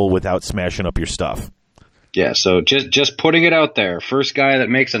transportable without smashing up your stuff. Yeah, so just putting it out there. First guy that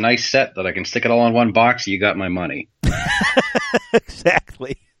makes a nice set that I can stick it all in one box, you got my money.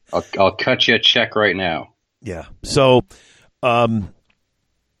 Exactly. I'll cut you a check right now. Yeah. So, like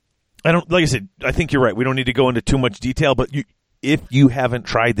I said, I think you're right. We don't need to go into too much detail, but if you haven't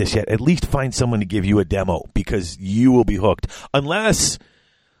tried this yet, at least find someone to give you a demo because you will be hooked. Unless,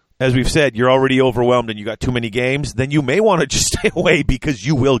 as we've said, you're already overwhelmed and you got too many games, then you may want to just stay away because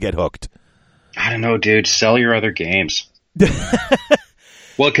you will get hooked. I don't know, dude. Sell your other games.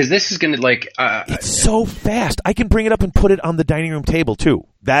 Well, because this is going to, it's so fast. I can bring it up and put it on the dining room table, too.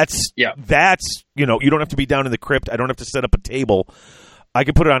 That's, you don't have to be down in the crypt. I don't have to set up a table. I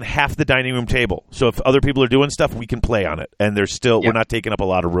can put it on half the dining room table. So if other people are doing stuff, we can play on it. And we're not taking up a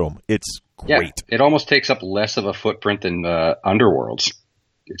lot of room. It's great. Yeah, it almost takes up less of a footprint than Underworlds.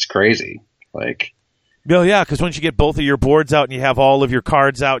 It's crazy. Well, yeah, because once you get both of your boards out and you have all of your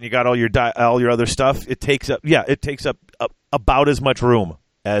cards out and you got all your other stuff, it takes up about as much room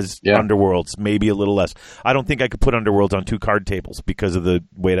as Underworlds, maybe a little less. I don't think I could put Underworlds on 2 card tables because of the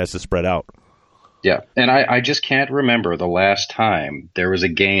way it has to spread out. Yeah, and I just can't remember the last time there was a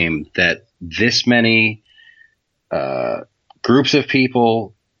game that this many groups of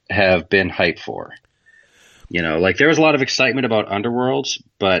people have been hyped for. There was a lot of excitement about Underworlds,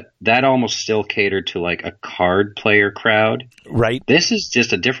 but that almost still catered to a card player crowd. Right. This is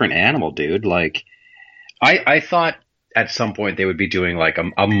just a different animal, dude. I thought at some point they would be doing a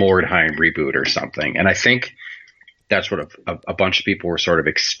Mordheim reboot or something. And I think that's what a bunch of people were sort of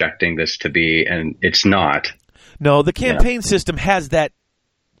expecting this to be, and it's not. No, the campaign system has that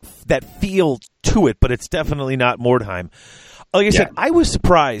feel to it, but it's definitely not Mordheim. Like I said, I was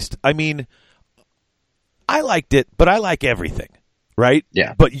surprised. I mean, I liked it, but I like everything, right?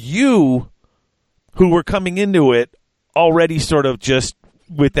 Yeah. But you, who were coming into it already sort of just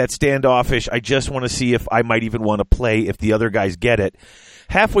with that standoffish, I just want to see if I might even want to play if the other guys get it.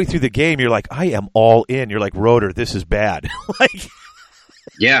 Halfway through the game, you're like, I am all in. You're like, Rotor, this is bad.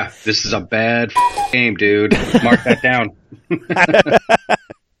 Yeah, this is a bad game, dude. Mark that down.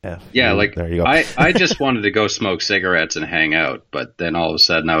 Yeah, there you go. I just wanted to go smoke cigarettes and hang out, but then all of a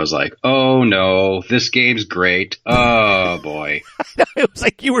sudden I was like, oh no, this game's great. Oh boy. It was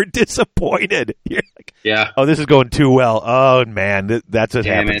like you were disappointed. You're like, yeah. Oh, this is going too well. Oh man, that's what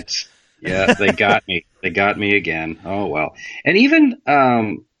Damn happens. It. Yeah, they got me. They got me again. Oh well. And even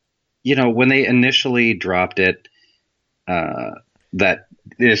when they initially dropped it, that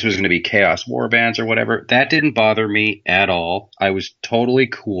this was going to be Chaos Warbands or whatever, that didn't bother me at all. I was totally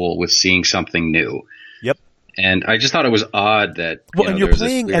cool with seeing something new. Yep. And I just thought it was odd that and you're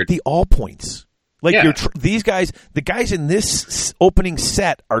playing at the all points. These guys, the guys in this opening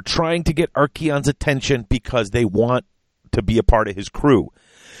set are trying to get Archeon's attention because they want to be a part of his crew,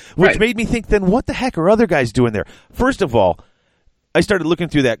 which made me think, then what the heck are other guys doing there? First of all, I started looking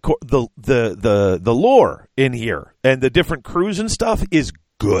through that the lore in here and the different crews and stuff is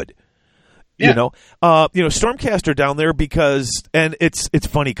good. Yeah. Stormcaster down there and it's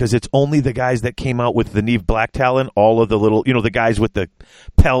funny because it's only the guys that came out with the Neve Black Talon, all of the little, the guys with the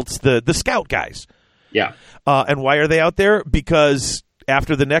pelts, the scout guys. Yeah. And why are they out there? Because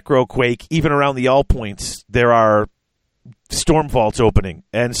after the Necro Quake, even around the all points, there are storm vaults opening,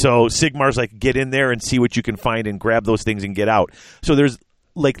 and so Sigmar's like, get in there and see what you can find and grab those things and get out. So there's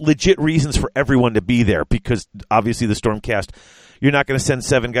legit reasons for everyone to be there, because obviously the Stormcast, you're not going to send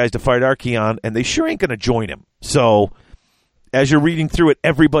 7 guys to fight Archeon, and they sure ain't going to join him. So as you're reading through it,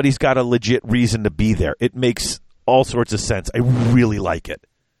 everybody's got a legit reason to be there. It makes all sorts of sense. I really like it.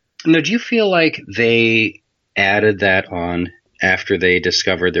 Now, do you feel like they added that on after they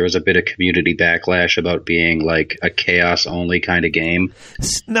discovered there was a bit of community backlash about being a chaos only kind of game?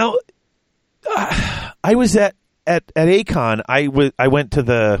 Now, I was at A-Kon. I went to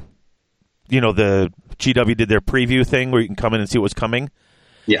the GW did their preview thing where you can come in and see what was coming.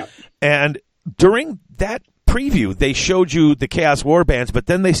 Yeah. And during that preview, they showed you the Chaos Warbands, but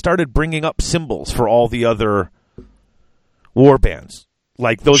then they started bringing up symbols for all the other warbands.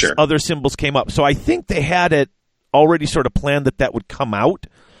 Those other symbols came up. So I think they had it already sort of planned that would come out.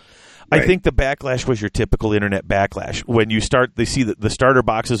 Right. I think the backlash was your typical internet backlash. When you start, they see that the starter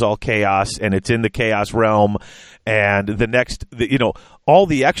box is all chaos and it's in the chaos realm, and the next, all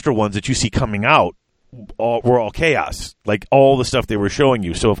the extra ones that you see coming out were all chaos. All the stuff they were showing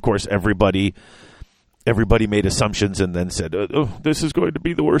you. So of course everybody made assumptions and then said, "Oh, this is going to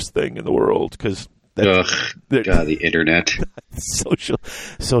be the worst thing in the world," because God, the internet.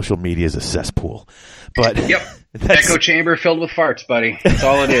 Social media is a cesspool. But yep, echo chamber filled with farts, buddy. That's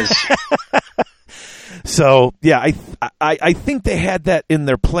all it is. So yeah, I think they had that in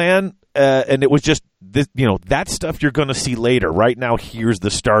their plan, and it was just this, that stuff you're going to see later. Right now, here's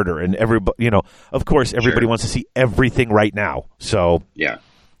the starter, and everybody, of course, everybody wants to see everything right now. So yeah,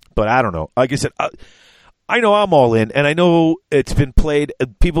 but I don't know. Like I said, I know I'm all in, and I know it's been played.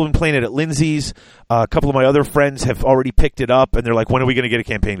 People have been playing it at Lindsay's. A couple of my other friends have already picked it up, and they're like, when are we going to get a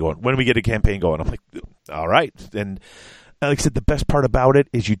campaign going? When do we get a campaign going? I'm like, all right. And like I said, the best part about it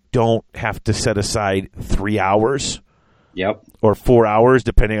is you don't have to set aside 3 hours. Yep. Or 4 hours,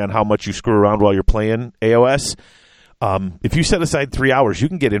 depending on how much you screw around while you're playing AOS. If you set aside 3 hours, you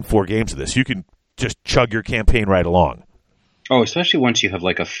can get in 4 games of this. You can just chug your campaign right along. Oh, especially once you have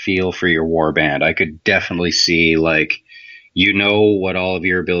like a feel for your warband. I could definitely see what all of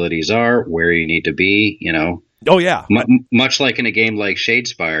your abilities are, where you need to be, Oh, yeah. Much like in a game like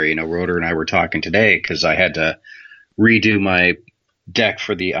Shadespire, Rotor and I were talking today because I had to redo my deck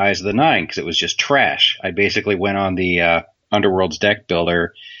for the Eyes of the Nine because it was just trash. I basically went on the Underworld's deck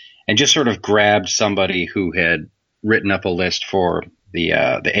builder and just sort of grabbed somebody who had written up a list for the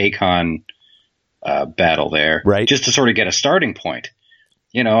Akon battle there, right? Just to sort of get a starting point,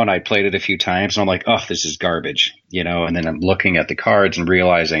 and I played it a few times and I'm like, oh, this is garbage, and then I'm looking at the cards and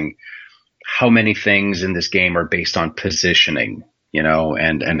realizing how many things in this game are based on positioning,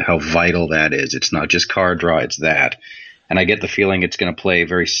 and how vital that is. It's not just card draw, it's that. And I get the feeling it's going to play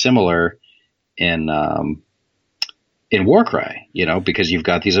very similar in Warcry, because you've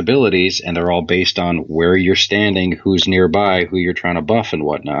got these abilities and they're all based on where you're standing, who's nearby, who you're trying to buff and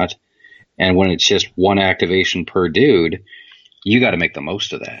whatnot. And when it's just one activation per dude, you got to make the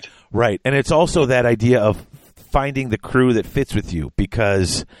most of that. Right. And it's also that idea of finding the crew that fits with you,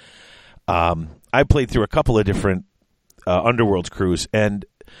 because I played through a couple of different Underworld's crews, and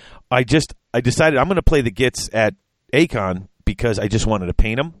I decided I'm going to play the Gits at Akon because I just wanted to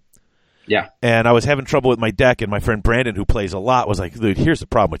paint them. Yeah. And I was having trouble with my deck, and my friend Brandon, who plays a lot, was like, dude, here's the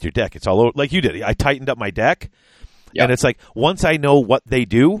problem with your deck. It's all over, like you did. I tightened up my deck, and it's like, once I know what they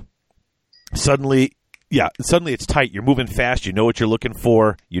do, suddenly it's tight. You're moving fast. You know what you're looking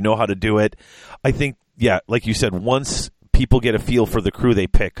for. You know how to do it. I think, like you said, once people get a feel for the crew they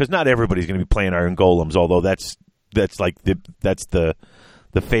pick, because not everybody's going to be playing Iron Golems, although that's the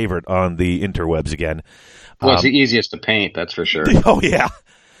favorite on the interwebs again. Well, it's the easiest to paint, that's for sure. Oh, yeah.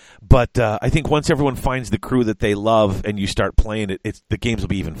 But I think once everyone finds the crew that they love and you start playing it, the games will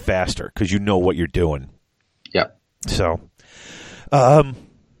be even faster because you know what you're doing. Yep. So, I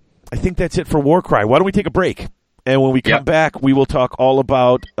think that's it for Warcry. Why don't we take a break? And when we come back, we will talk all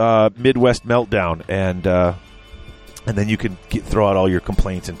about Midwest Meltdown, and then you can throw out all your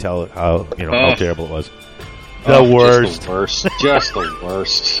complaints and tell how how terrible it was. The worst. Just the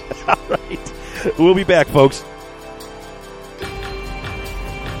worst. All right. We'll be back, folks.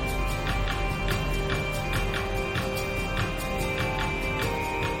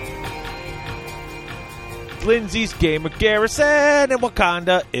 Lindsay's Gamer Garrison in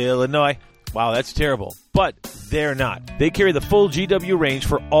Wakanda, Illinois. Wow, that's terrible. But they're not. They carry the full GW range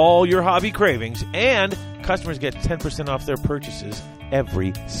for all your hobby cravings, and customers get 10% off their purchases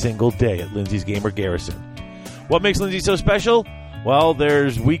every single day at Lindsay's Gamer Garrison. What makes Lindsay so special? Well,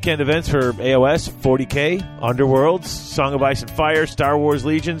 there's weekend events for AOS, 40K, Underworlds, Song of Ice and Fire, Star Wars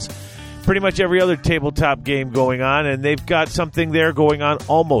Legions, pretty much every other tabletop game going on, and they've got something there going on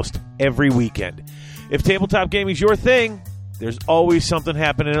almost every weekend. If tabletop gaming's your thing, there's always something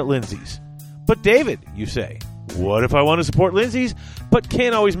happening at Lindsay's. But David, you say, what if I want to support Lindsay's but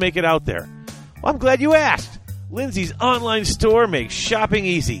can't always make it out there? Well, I'm glad you asked. Lindsay's online store makes shopping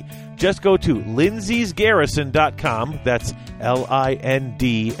easy. Just go to lindsaysgarrison.com. That's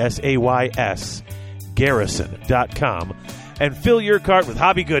LINDSAYS Garrison.com and fill your cart with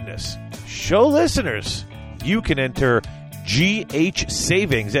hobby goodness. Show listeners you can enter GH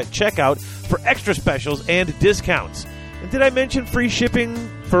Savings at checkout for extra specials and discounts. And did I mention free shipping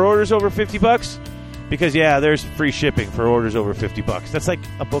for orders over $50? Because, there's free shipping for orders over $50. That's like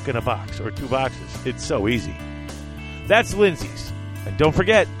a book in a box or 2 boxes. It's so easy. That's Lindsay's. And don't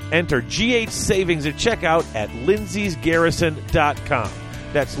forget, enter GH Savings at checkout at lindsaysgarrison.com.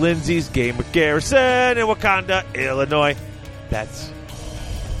 That's Lindsay's Gamer Garrison in Wakanda, Illinois. That's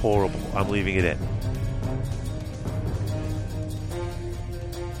horrible. I'm leaving it in.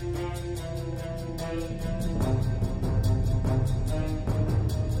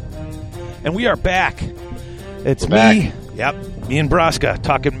 And we are back. It's me. Yep. Me and Braska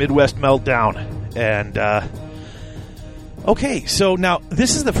talking Midwest Meltdown. And Okay, so now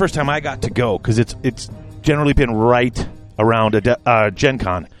this is the first time I got to go because it's generally been right around Gen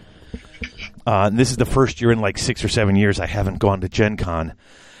Con. And this is the first year in like 6 or 7 years I haven't gone to Gen Con.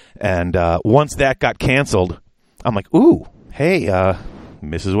 And once that got canceled, I'm like, ooh, hey,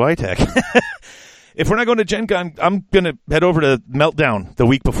 Mrs. Witek. If we're not going to Gen Con, I'm going to head over to Meltdown the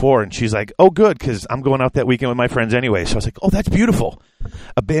week before. And she's like, oh, good, because I'm going out that weekend with my friends anyway. So I was like, oh, that's beautiful.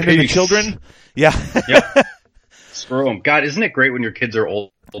 Abandon the children? Yeah. Yep. Screw them. God, isn't it great when your kids are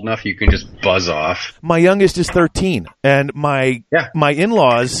old enough you can just buzz off? My youngest is 13. And my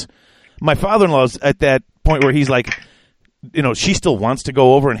in-laws, my father-in-law's at that point where he's like, you know, she still wants to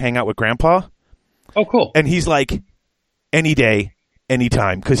go over and hang out with Grandpa. Oh, cool. And he's like, any day,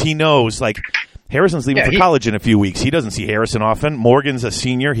 anytime. Because he knows, like, Harrison's leaving for college in a few weeks. He doesn't see Harrison often. Morgan's a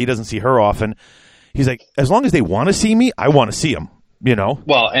senior. He doesn't see her often. He's like, as long as they want to see me, I want to see them, you know?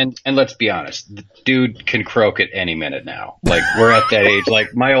 Well, and let's be honest. The dude can croak at any minute now. Like, we're at that age.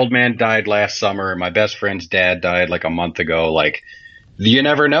 Like, my old man died last summer. My best friend's dad died like a month ago. Like, you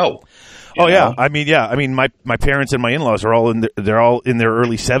never know. You know? Yeah. I mean, my parents and my in-laws are all they're all in their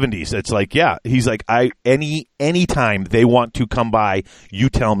early 70s. It's like, yeah, he's like, any time they want to come by, you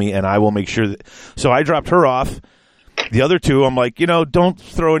tell me and I will make sure that. So I dropped her off. The other two, I'm like, you know, don't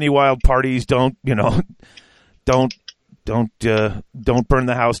throw any wild parties. Don't, you know, don't burn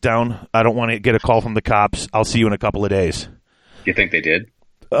the house down. I don't want to get a call from the cops. I'll see you in a couple of days. You think they did?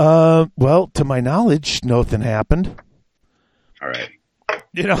 Well, to my knowledge, nothing happened. All right.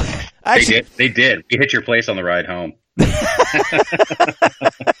 You know, actually, they did. We hit your place on the ride home.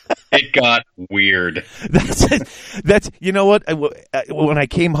 It got weird. That's you know what? When I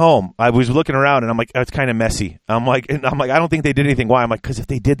came home, I was looking around and I'm like, it's kind of messy. I'm like, I don't think they did anything. Why? I'm like, because if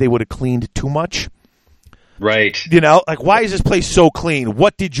they did, they would have cleaned too much. Right. You know, like, why is this place so clean?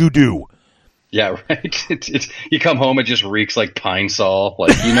 What did you do? Yeah, right. It's you come home, it just reeks like Pine Sol.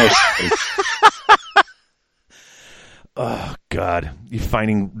 Like, you know. Oh, God. You're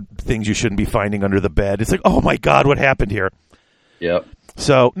finding things you shouldn't be finding under the bed. It's like, oh, my God, what happened here? Yep.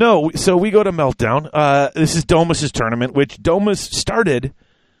 So we go to Meltdown. This is Domus's tournament, which Domus started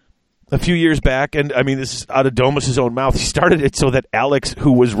a few years back. And, I mean, this is out of Domus's own mouth. He started it so that Alex,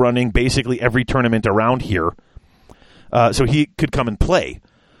 who was running basically every tournament around here, so he could come and play.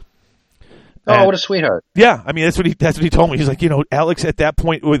 Oh, what a sweetheart. Yeah, I mean, that's what he told me. He's like, you know, Alex, at that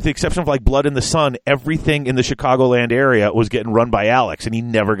point, with the exception of like Blood in the Sun, everything in the Chicagoland area was getting run by Alex, and he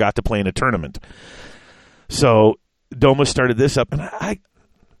never got to play in a tournament. So Domus started this up, and I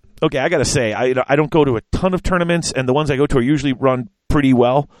got to say, I don't go to a ton of tournaments, and the ones I go to are usually run pretty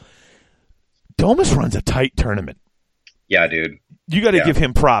well. Domus runs a tight tournament. Yeah, dude. You got to give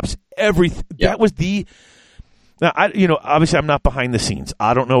him props. That was the. Now, obviously, I'm not behind the scenes.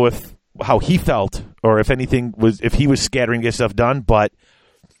 I don't know how he felt, or if he was scattering to get stuff done, but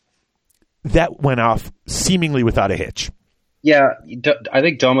that went off seemingly without a hitch. Yeah, I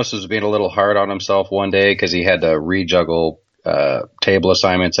think Domus was being a little hard on himself one day because he had to rejuggle table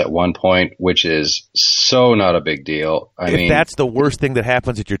assignments at one point, which is so not a big deal. I mean, that's the worst thing that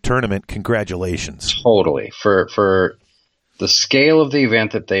happens at your tournament, congratulations. Totally. For the scale of the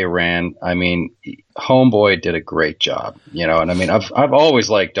event that they ran, I mean, Homeboy did a great job, you know. And I mean, I've always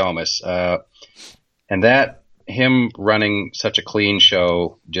liked Domus, and that him running such a clean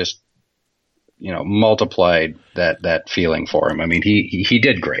show just, you know, multiplied that feeling for him. I mean, he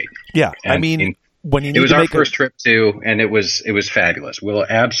did great. Yeah, and, I mean, when you need it was to our make first trip too, and it was fabulous. We'll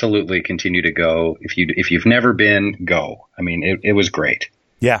absolutely continue to go. If you've never been, go. I mean, it was great.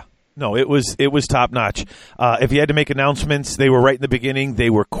 Yeah. No, it was top notch. If you had to make announcements, they were right in the beginning. They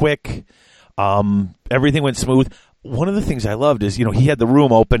were quick. Everything went smooth. One of the things I loved is, you know, he had the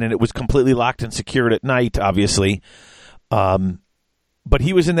room open and it was completely locked and secured at night, obviously. But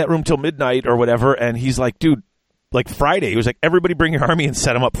he was in that room till midnight or whatever, and he's like, dude, like Friday, he was like, everybody bring your army and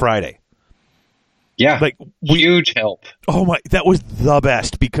set them up Friday. Yeah, like huge help. Oh my, that was the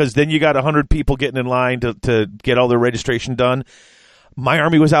best, because then you got 100 people getting in line to get all their registration done. My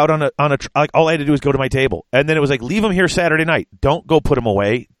army was out on a like, all I had to do was go to my table, and then it was like, leave them here Saturday night. Don't go put them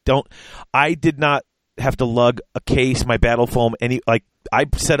away. I did not have to lug a case, my battle foam, I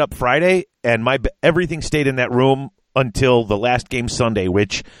set up Friday, and everything stayed in that room until the last game Sunday,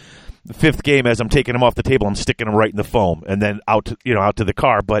 which the fifth game, as I'm taking them off the table, I'm sticking them right in the foam and then out to the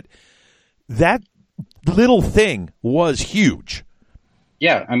car. But that little thing was huge.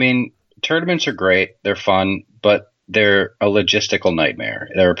 Yeah, I mean, tournaments are great. They're fun, but they're a logistical nightmare.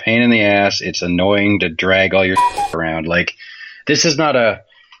 They're a pain in the ass. It's annoying to drag all your around. Like, this is not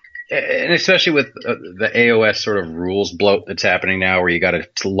and especially with the AOS sort of rules bloat that's happening now, where you got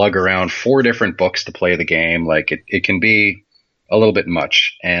to lug around 4 different books to play the game, like it can be a little bit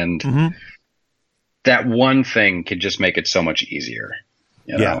much. And that one thing can just make it so much easier.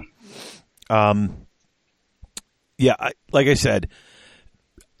 You know? Like I said,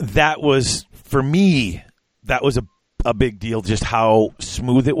 that was, for me, that was a big deal, just how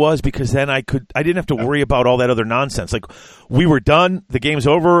smooth it was, because then I didn't have to worry about all that other nonsense. Like, we were done, the game's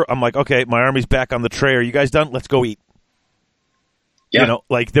over, I'm like, okay, my army's back on the tray, are you guys done? Let's go eat. Yeah. You know,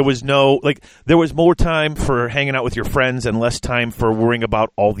 like, there was more time for hanging out with your friends and less time for worrying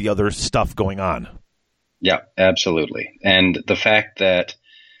about all the other stuff going on. Yeah, absolutely. And the fact that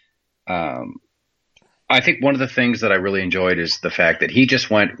I think one of the things that I really enjoyed is the fact that he just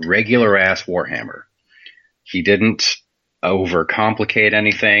went regular ass Warhammer. He didn't overcomplicate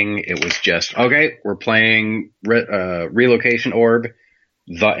anything. It was just, okay, we're playing Relocation Orb,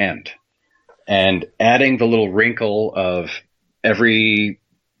 the end. And adding the little wrinkle of every,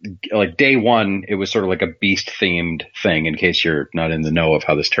 like day one, it was sort of like a beast themed thing, in case you're not in the know of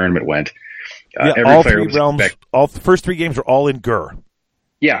how this tournament went. Every all player 3 realms, all the first 3 games are all in Gur.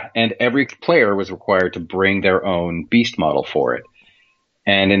 Yeah, and every player was required to bring their own beast model for it.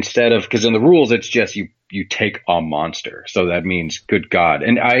 And instead of, because in the rules it's just you take a monster, so that means good God.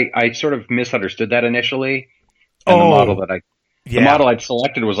 And I sort of misunderstood that initially. And the model I'd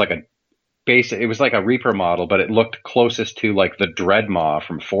selected was like it was like a Reaper model, but it looked closest to like the Dreadmaw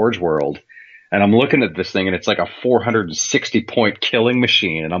from Forge World. And I'm looking at this thing, and it's like a 460 point killing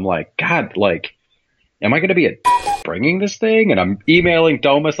machine. And I'm like, God, like, am I going to be bringing this thing? And I'm emailing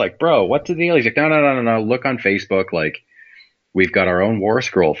Domus like, bro, what's the deal? He's like, no. Look on Facebook. Like, we've got our own war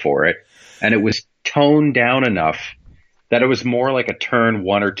scroll for it. And it was toned down enough that it was more like a turn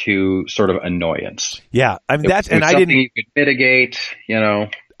 1 or 2 sort of annoyance. Yeah. I mean, I didn't, you could mitigate, you know.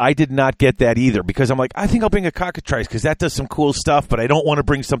 I did not get that either, because I'm like, I think I'll bring a cockatrice because that does some cool stuff, but I don't want to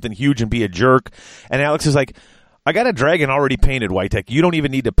bring something huge and be a jerk. And Alex is like, I got a dragon already painted, Whitek. You don't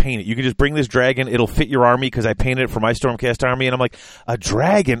even need to paint it. You can just bring this dragon. It'll fit your army because I painted it for my Stormcast army. And I'm like, a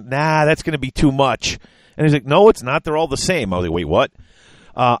dragon? Nah, that's going to be too much. And he's like, no, it's not. They're all the same. I was like, wait, what?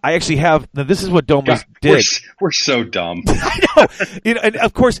 I actually have. Now, this is what Domus did. We're so dumb. I know. You know, and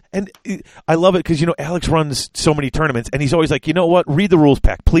of course, and I love it because, you know, Alex runs so many tournaments, and he's always like, you know what? Read the rules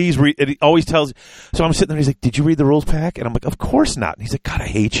pack, please. Read. And he always tells. So I'm sitting there, and he's like, did you read the rules pack? And I'm like, of course not. And he's like, God, I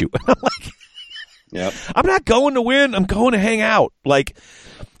hate you. And I'm like, yep. I'm not going to win. I'm going to hang out. Like,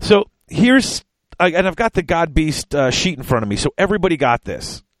 so here's, and I've got the God Beast sheet in front of me, so everybody got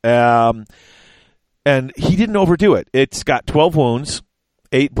this. And he didn't overdo it. It's got 12 wounds.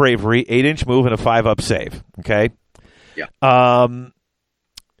 8 bravery, 8-inch move, and a 5-up save. Okay? Yeah. Now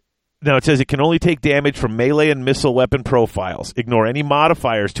it says it can only take damage from melee and missile weapon profiles. Ignore any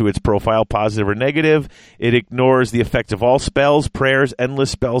modifiers to its profile, positive or negative. It ignores the effect of all spells, prayers,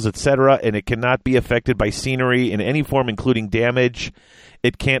 endless spells, etc., and it cannot be affected by scenery in any form, including damage.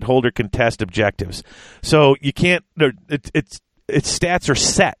 It can't hold or contest objectives. So you can't. Its stats are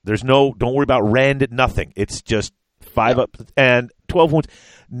set. There's no. Don't worry about rend. Nothing. It's just 5 up and 12 wounds.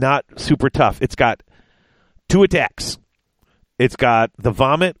 Not super tough. It's got 2 attacks. It's got the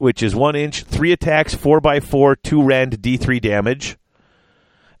Vomit, which is 1 inch, 3 attacks, 4x4, 2 rend, D3 damage.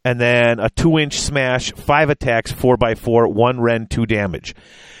 And then a 2-inch smash, 5 attacks, 4x4, 1 rend, 2 damage.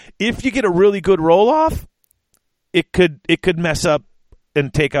 If you get a really good roll-off, it could mess up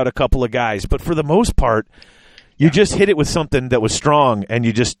and take out a couple of guys. But for the most part, you just hit it with something that was strong, and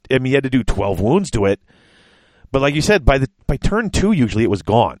you had to do 12 wounds to it. But like you said, by turn 2, usually it was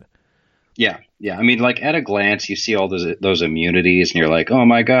gone. Yeah. I mean, like at a glance, you see all those immunities, and you're like, "Oh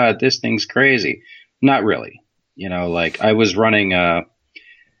my God, this thing's crazy." Not really. You know, like I was running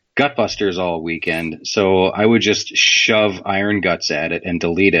Gutbusters all weekend, so I would just shove Iron Guts at it and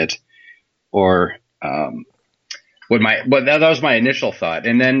delete it, or that was my initial thought.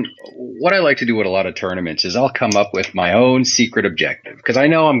 And then what I like to do with a lot of tournaments is I'll come up with my own secret objective, because I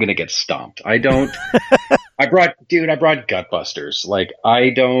know I'm going to get stomped. I brought Gutbusters. Like, I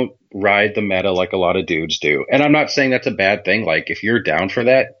don't ride the meta like a lot of dudes do. And I'm not saying that's a bad thing. Like, if you're down for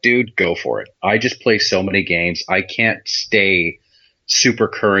that, dude, go for it. I just play so many games. I can't stay super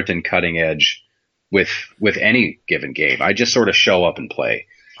current and cutting edge with any given game. I just sort of show up and play.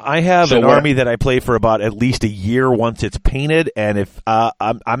 I have an army that I play for about at least a year once it's painted, and if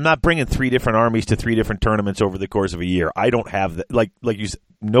I'm not bringing 3 different armies to 3 different tournaments over the course of a year. I don't have that. Like you said,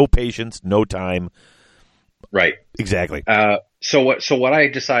 no patience, no time. Right. Exactly. So what I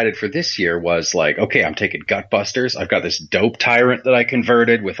decided for this year was like, okay, I'm taking Gutbusters. I've got this dope tyrant that I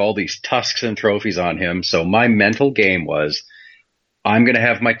converted with all these tusks and trophies on him. So my mental game was, I'm going to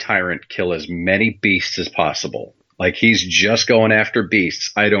have my tyrant kill as many beasts as possible. Like, he's just going after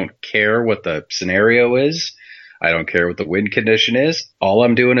beasts. I don't care what the scenario is. I don't care what the wind condition is. All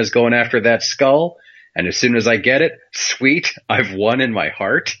I'm doing is going after that skull. And as soon as I get it, sweet, I've won in my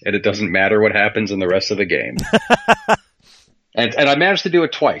heart. And it doesn't matter what happens in the rest of the game. And I managed to do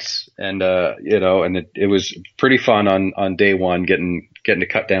it twice. And, and it was pretty fun on day one, getting to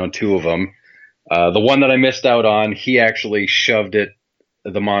cut down 2 of them. The one that I missed out on, he actually shoved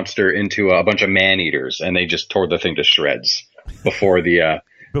the monster into a bunch of man-eaters, and they just tore the thing to shreds before the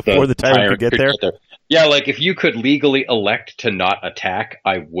tyrant could get there. Yeah, like, if you could legally elect to not attack,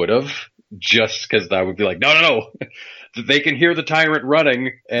 I would have, just because I would be like, no. They can hear the tyrant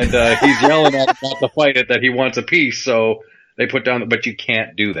running, and he's yelling at not to fight it, that he wants a piece, so they put down, but you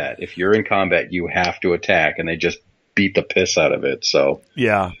can't do that. If you're in combat, you have to attack, and they just beat the piss out of it, so.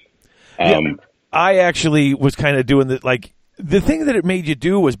 Yeah. I actually was kind of doing that, like, the thing that it made you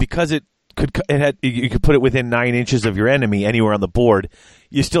do was because you could put it within 9 inches of your enemy anywhere on the board.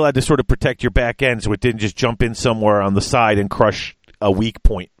 You still had to sort of protect your back end so it didn't just jump in somewhere on the side and crush a weak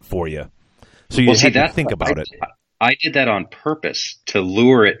point for you. So you had to think about it. I did that on purpose to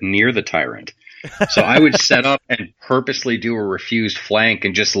lure it near the tyrant. So I would set up and purposely do a refused flank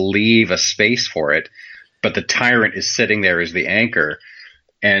and just leave a space for it. But the tyrant is sitting there as the anchor.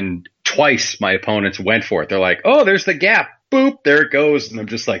 And twice my opponents went for it. They're like, oh, there's the gap. Boop, there it goes. And I'm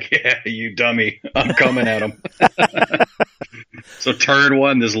just like, yeah, you dummy. I'm coming at him. So turn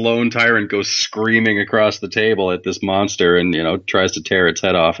 1, this lone tyrant goes screaming across the table at this monster and, tries to tear its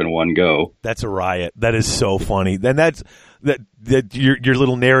head off in one go. That's a riot. That is so funny. Then that's your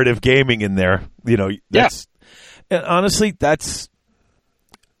little narrative gaming in there. That's, and honestly, that's,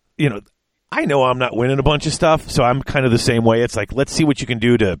 I know I'm not winning a bunch of stuff, so I'm kind of the same way. It's like, let's see what you can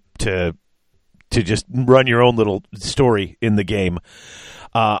do to just run your own little story in the game.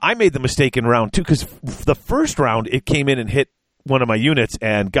 I made the mistake in round 2 because the first round it came in and hit one of my units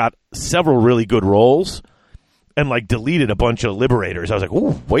and got several really good rolls and like deleted a bunch of liberators. I was like,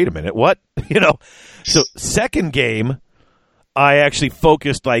 "Ooh, wait a minute, what?" So second game, I actually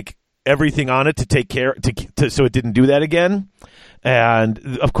focused like everything on it to take care so it didn't do that again.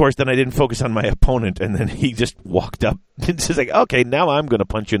 And of course, then I didn't focus on my opponent, and then he just walked up and just like, "Okay, now I'm going to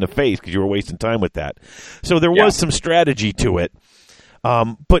punch you in the face because you were wasting time with that." So there was some strategy to it,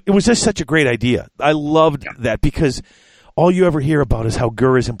 but it was just such a great idea. I loved that because all you ever hear about is how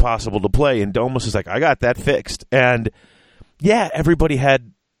Gur is impossible to play, and Domus is like, "I got that fixed." And yeah, everybody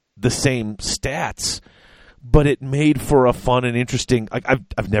had the same stats, but it made for a fun and interesting. Like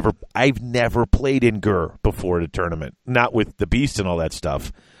I've never played in Gur before at a tournament, not with the beasts and all that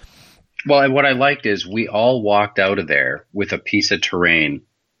stuff. Well, and what I liked is we all walked out of there with a piece of terrain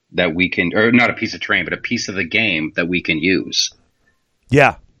that we can, or not a piece of terrain, but a piece of the game that we can use.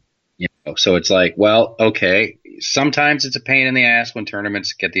 Yeah. So it's like, well, okay, sometimes it's a pain in the ass when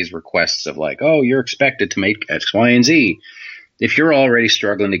tournaments get these requests of like, oh, you're expected to make X, Y, and Z. If you're already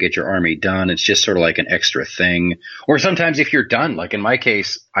struggling to get your army done, it's just sort of like an extra thing. Or sometimes if you're done, like in my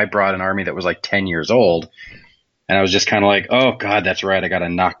case, I brought an army that was like 10 years old. And I was just kind of like, oh, God, that's right. I got to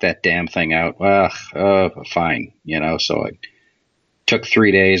knock that damn thing out. Fine. So I took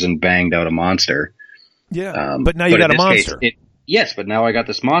 3 days and banged out a monster. Yeah, but now you got a monster. Yes, but now I got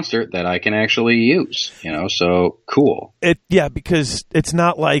this monster that I can actually use, so cool. Because it's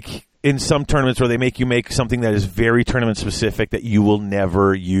not like in some tournaments where they make you make something that is very tournament specific that you will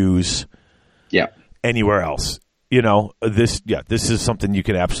never use anywhere else. This is something you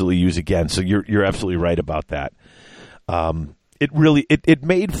can absolutely use again. So you're absolutely right about that. It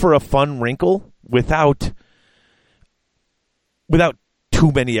made for a fun wrinkle without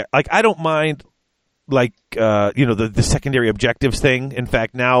too many. Like I don't mind the secondary objectives thing. In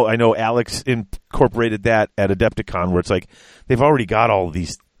fact, now I know Alex incorporated that at Adepticon where it's like they've already got all of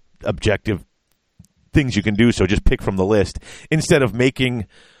these objective things you can do, so just pick from the list instead of making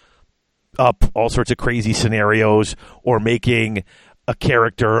up all sorts of crazy scenarios or making a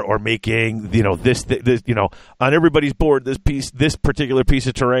character or making this on everybody's board this particular piece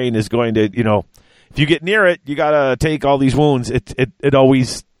of terrain is going to if you get near it you gotta take all these wounds. It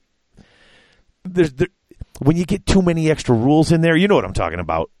always when you get too many extra rules in there, you know what I'm talking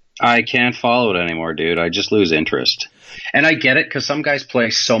about. I can't follow it anymore, dude. I just lose interest. And I get it because some guys play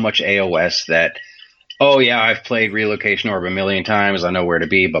so much AOS that, oh, yeah, I've played Relocation Orb a million times. I know where to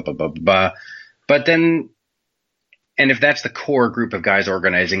be, blah, blah, blah, blah. But then, and if that's the core group of guys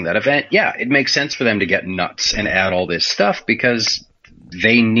organizing that event, yeah, it makes sense for them to get nuts and add all this stuff because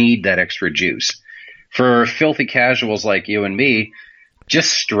they need that extra juice. For filthy casuals like you and me, just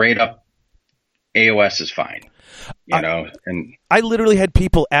straight up AOS is fine. And I literally had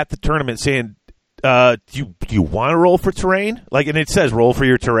people at the tournament saying, do you want to roll for terrain? Like, and it says roll for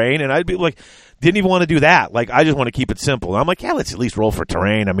your terrain, and I'd be like, didn't even want to do that. Like, I just want to keep it simple. And I'm like, yeah, let's at least roll for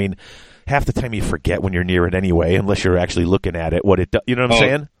terrain. I mean, half the time you forget when you're near it anyway, unless you're actually looking at it, what it does. You know what I'm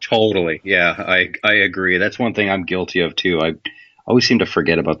saying? Totally. Yeah, I agree. That's one thing I'm guilty of too. I always seem to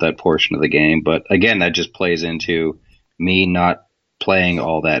forget about that portion of the game. But again, that just plays into me not playing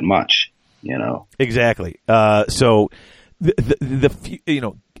all that much, Exactly. So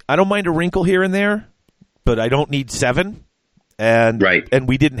the I don't mind a wrinkle here and there, but I don't need 7. And right. And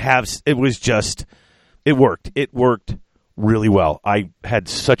we didn't have. It was just. It worked. It worked really well. I had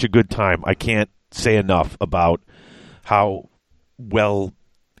such a good time. I can't say enough about how well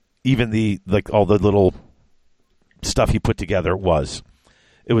even all the little stuff he put together was.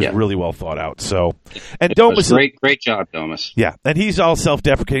 It was really well thought out. So, and Domus, great job, Domus. Yeah, and he's all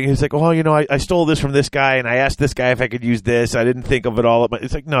self-deprecating. He's like, "Oh, I stole this from this guy, and I asked this guy if I could use this. I didn't think of it all."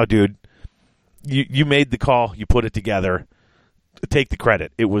 It's like, no, dude, you made the call. You put it together. Take the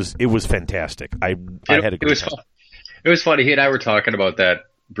credit. It was fantastic. I had a good time. It was funny. He and I were talking about that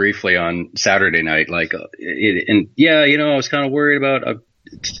briefly on Saturday night. I was kind of worried about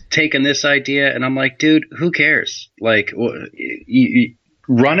taking this idea, and I'm like, dude, who cares? Like, you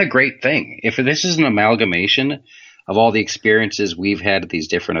run a great thing. If this is an amalgamation of all the experiences we've had at these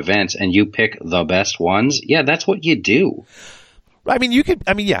different events, and you pick the best ones, that's what you do. I mean, he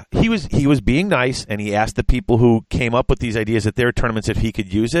was being nice, and he asked the people who came up with these ideas at their tournaments if he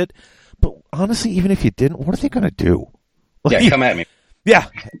could use it. But honestly, even if you didn't, what are they going to do? Yeah, come at me. Yeah.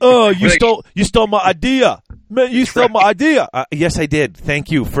 Oh, you stole my idea, man. You stole my idea. Yes, I did. Thank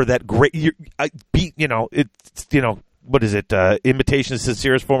you for that great. What is it? Imitation is the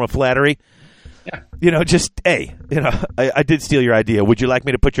sincerest form of flattery. Yeah. I did steal your idea. Would you like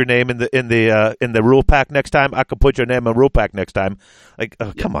me to put your name in the rule pack next time? I could put your name in the rule pack next time. Like,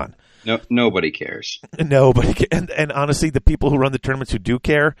 come on. No, nobody cares. Nobody. And honestly, the people who run the tournaments who do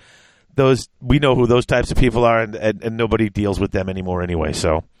care, we know who those types of people are, and nobody deals with them anymore anyway.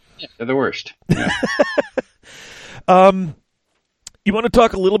 So they're the worst. Yeah. You want to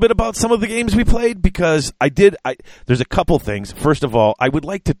talk a little bit about some of the games we played? Because there's a couple things. First of all, I would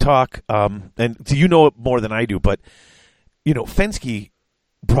like to talk, and so you know it more than I do, but Fensky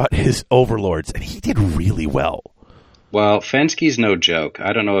brought his Overlords, and he did really well. Well, Fensky's no joke.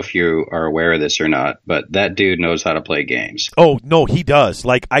 I don't know if you are aware of this or not, but that dude knows how to play games. Oh, no, he does.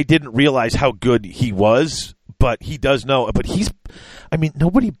 Like, I didn't realize how good he was, but he does know. But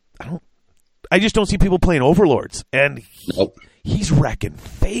I just don't see people playing Overlords, and nope. He's wrecking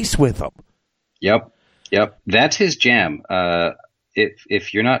face with them. Yep. That's his jam.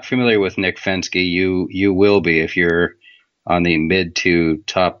 If you're not familiar with Nick Fensky, you will be if you're on the mid to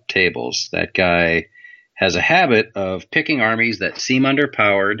top tables. That guy has a habit of picking armies that seem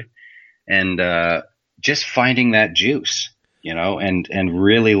underpowered and just finding that juice, and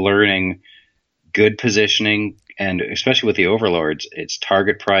really learning good positioning. And especially with the Overlords, it's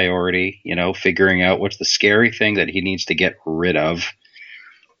target priority, figuring out what's the scary thing that he needs to get rid of.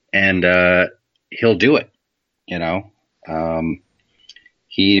 And he'll do it,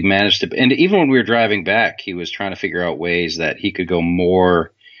 He managed to – and even when we were driving back, he was trying to figure out ways that he could go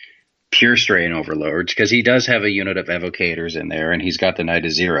more pure strain Overlords, because he does have a unit of Evocators in there, and he's got the Knight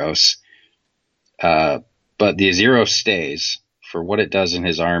of Zeros. But the Zeros stays – for what it does in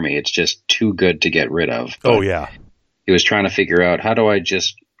his army. It's just too good to get rid of. But oh, yeah. He was trying to figure out, how do I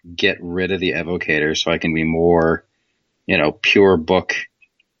just get rid of the Evocators so I can be more, pure book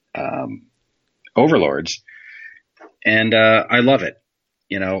Overlords. And I love it.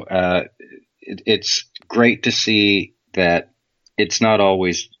 It's great to see that it's not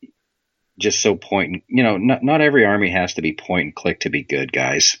always just so not every army has to be point and click to be good,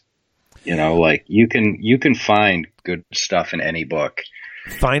 guys. Like you can find good stuff in any book.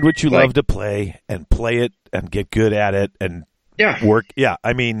 Find what you love to play and play it and get good at it and work. Yeah,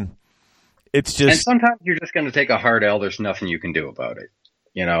 I mean, it's just. And sometimes you're just going to take a hard L. There's nothing you can do about it.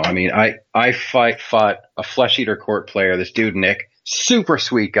 I mean, I fought a Flesh Eater Court player, this dude Nick, super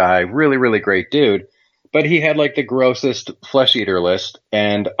sweet guy, really, really great dude. But he had like the grossest Flesh Eater list,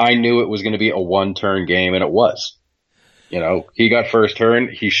 and I knew it was going to be a one-turn game, and it was. He got first turn.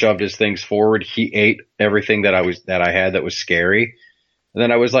 He shoved his things forward. He ate everything that I had that was scary. And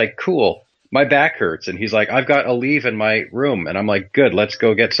then I was like, cool, my back hurts. And he's like, I've got a leave in my room. And I'm like, good, let's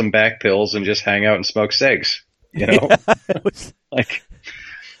go get some back pills and just hang out and smoke cigs. It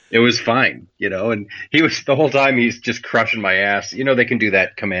was fine, and he was the whole time he's just crushing my ass. They can do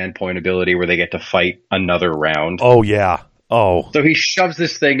that command point ability where they get to fight another round. Oh, yeah. Oh. So he shoves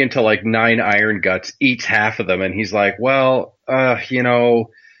this thing into like 9 iron guts, eats half of them, and he's like, well, you know,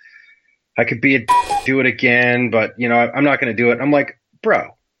 I could do it again, but, you know, I'm not going to do it. I'm like,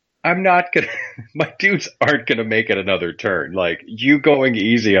 bro, I'm not going to, my dudes aren't going to make it another turn. Like, you going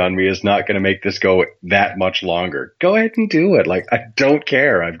easy on me is not going to make this go that much longer. Go ahead and do it. Like, I don't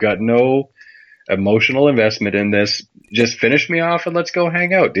care. I've got no emotional investment in this. Just finish me off and let's go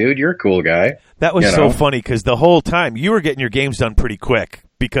hang out, dude. You're a cool guy. That was so funny because the whole time you were getting your games done pretty quick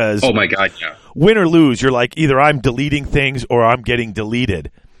because, oh my God, yeah. Win or lose, you're like, either I'm deleting things or I'm getting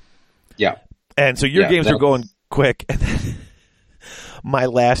deleted. Yeah. And so your games are going quick. And then my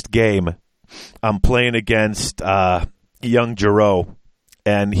last game, I'm playing against young Giroux,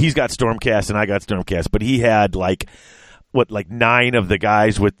 and he's got Stormcast and I got Stormcast, but he had like 9 of the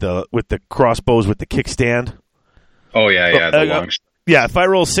guys with the crossbows with the kickstand. Oh yeah, the long. Yeah, if I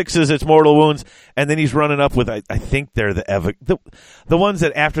roll 6s, it's mortal wounds, and then he's running up with I think they're the ones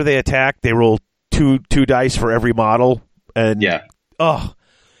that after they attack they roll two dice for every model, and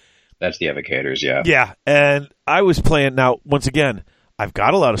that's the evocators, yeah. Yeah, and I was playing now once again. I've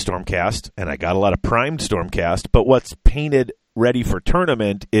got a lot of Stormcast, and I got a lot of primed Stormcast, but what's painted ready for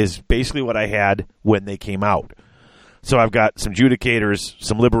tournament is basically what I had when they came out. So I've got some Judicators,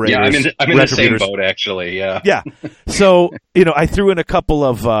 some Liberators. Yeah, I'm in the same boat, actually, yeah. Yeah. So, you know, I threw in a couple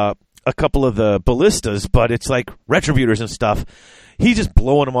of the Ballistas, but it's like Retributors and stuff. He's just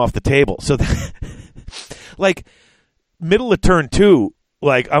blowing them off the table. So, like, middle of turn 2,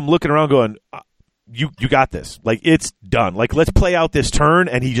 like, I'm looking around going, you got this. Like, it's done. Like, let's play out this turn,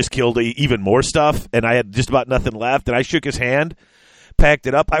 and he just killed even more stuff, and I had just about nothing left, and I shook his hand, packed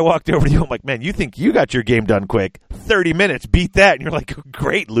it up. I walked over to you. I'm like, man, you think you got your game done quick. 30 minutes, beat that. And you're like,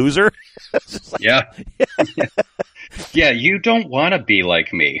 great, loser. Like, yeah. Yeah, you don't want to be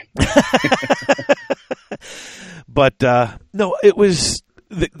like me. But, no, it was...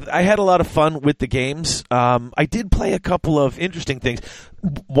 I had a lot of fun with the games. I did play a couple of interesting things.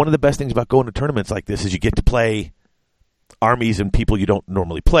 One of the best things about going to tournaments like this is you get to play armies and people you don't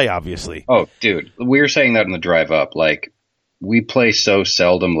normally play, obviously. Oh, dude, we were saying that in the drive up. Like, we play so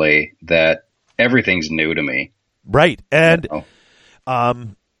seldomly that everything's new to me. Right. And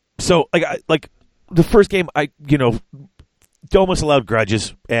so, like the first game, Domus allowed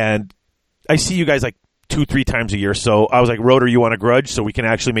grudges, and I see you guys like 2-3 times a year. So I was like, Rotor, you want a grudge so we can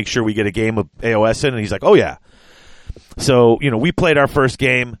actually make sure we get a game of AOS in? And he's like, oh, yeah. So, we played our first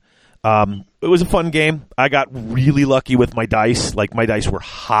game. It was a fun game. I got really lucky with my dice. Like, my dice were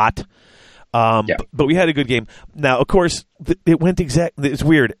hot. But we had a good game. Now, of course, it went it's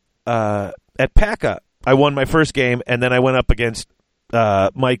weird. At PACA, I won my first game, and then I went up against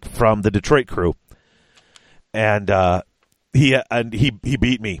Mike from the Detroit crew. And he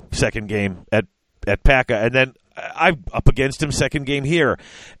beat me second game at PACA, and then I'm up against him second game here,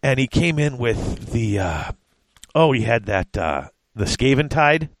 and he came in with the he had that the Skaven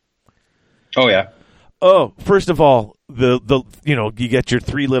Tide. Oh yeah. Oh, first of all, the you get your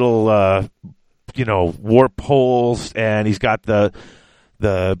 3 little warp holes, and he's got the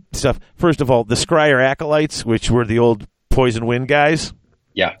stuff. First of all, the Scryer Acolytes, which were the old Poison Wind guys.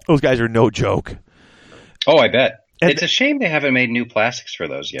 Yeah, those guys are no joke. Oh, I bet. And it's a shame they haven't made new plastics for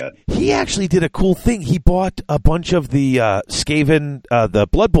those yet. He actually did a cool thing. He bought a bunch of the Skaven, the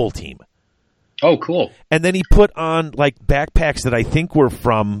Blood Bowl team. Oh, cool. And then he put on like backpacks that I think were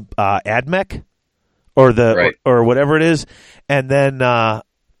from AdMech or or whatever it is. And then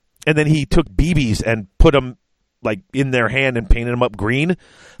he took BBs and put them like in their hand and painted them up green.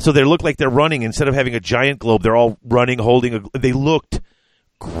 So they look like they're running. Instead of having a giant globe, they're all running, holding they looked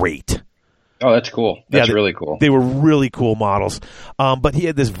great. Oh, that's cool. That's really cool. They were really cool models. But he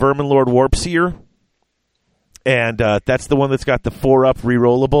had this Vermin Lord Warp Seer, and that's the one that's got the 4-up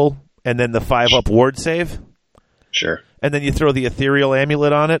rerollable, and then the 5-up ward save. Sure. And then you throw the Ethereal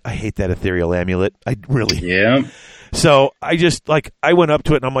Amulet on it. I hate that Ethereal Amulet. I really... Yeah. So I just, I went up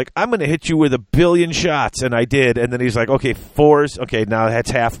to it, and I'm like, I'm going to hit you with 1 billion shots, and I did. And then he's like, okay, 4s. Okay, now that's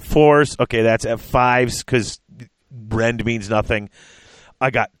half 4s. Okay, that's at 5s, because rend means nothing. I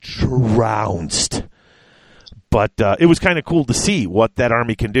got trounced, but it was kind of cool to see what that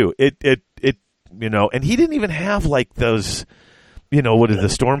army can do. It and he didn't even have like those, what are the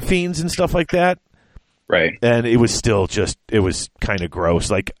Storm Fiends and stuff like that, right? And it was still it was kind of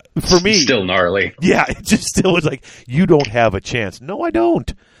gross. Like for me, still gnarly. Yeah, it just still was like you don't have a chance. No, I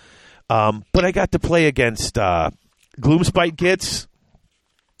don't. But I got to play against Gloomspite Gits.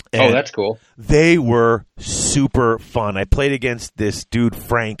 Oh, that's cool. They were super fun. I played against this dude,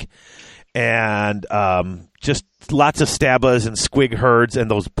 Frank, and just lots of Stabas and Squig Herds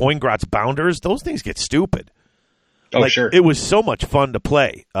and those Boingratz Bounders. Those things get stupid. Oh, sure. It was so much fun to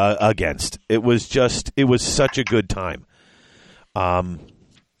play against. It was such a good time.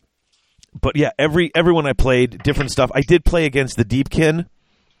 But yeah, everyone I played, different stuff. I did play against the Deepkin,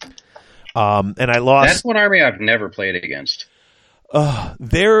 and I lost. That's one army I've never played against.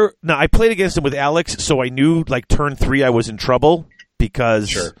 I played against them with Alex, so I knew like turn 3 I was in trouble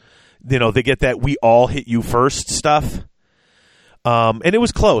because they get that we all hit you first stuff. And it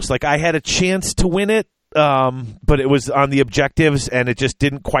was close. Like I had a chance to win it, but it was on the objectives, and it just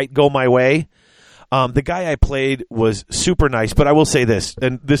didn't quite go my way. The guy I played was super nice, but I will say this,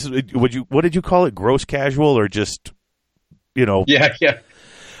 and this is what did you call it? Gross casual or just Yeah.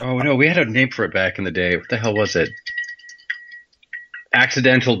 Oh no, we had a name for it back in the day. What the hell was it?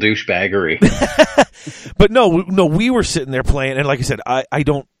 Accidental douchebaggery. But no, we were sitting there playing, and like I said, I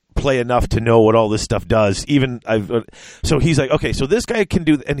don't play enough to know what all this stuff does. So he's like, okay, so this guy can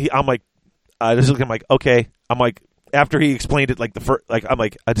do, and I'm like, I'm like, okay, I'm like. After he explained it, like the first, like I'm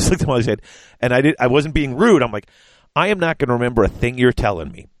like, I just looked at him on his head, and I wasn't being rude. I'm like, I am not going to remember a thing you're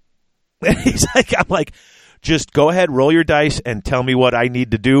telling me. And he's like, I'm like, just go ahead, roll your dice, and tell me what I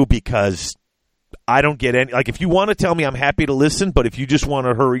need to do because I don't get any. Like, if you want to tell me, I'm happy to listen. But if you just want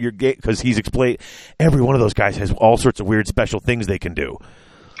to hurry your gate, because he's explained, every one of those guys has all sorts of weird special things they can do.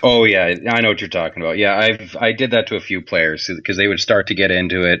 Oh yeah, I know what you're talking about. Yeah, I did that to a few players because they would start to get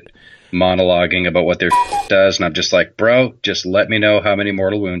into it, monologuing about what their does, and I'm just like, bro, just let me know how many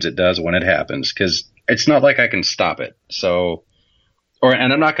mortal wounds it does when it happens, because it's not like I can stop it. So,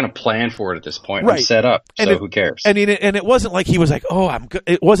 and I'm not going to plan for it at this point. Right. I'm set up, so who cares? And it wasn't like he was like, oh,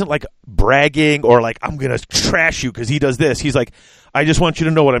 it wasn't like bragging or like I'm going to trash you because he does this. He's like, I just want you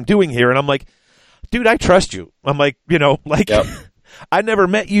to know what I'm doing here, and I'm like, dude, I trust you. I'm like, Yep. I never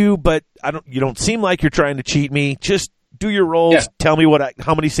met you, but you don't seem like you're trying to cheat me. Just do your rolls. Yeah. Tell me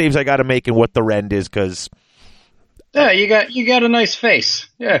how many saves I got to make and what the rend is, because you got a nice face.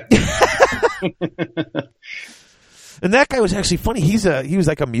 Yeah. And that guy was actually funny. He was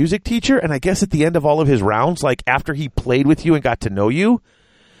like a music teacher, and I guess at the end of all of his rounds, like after he played with you and got to know you,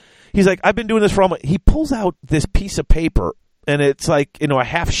 he's like, I've been doing this for all my. He pulls out this piece of paper, and it's like a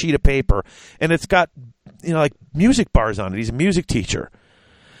half sheet of paper, and it's got like music bars on it. He's a music teacher,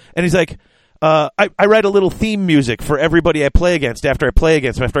 and he's like. I write a little theme music for everybody I play against after I play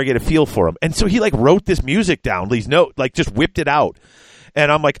against them, after I get a feel for them. And so he like wrote this music down, these notes, like just whipped it out.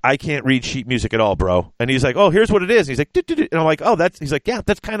 And I'm like, I can't read sheet music at all, bro. And he's like, oh, here's what it is. And he's like, and I'm like, oh, he's like, yeah,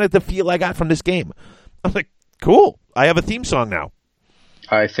 that's kind of the feel I got from this game. I'm like, cool. I have a theme song now.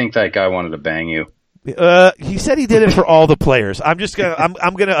 I think that guy wanted to bang you. He said he did it for all the players. I'm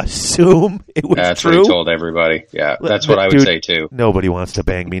gonna assume it was that's true. What he told everybody. Yeah, that's what I would say too. Nobody wants to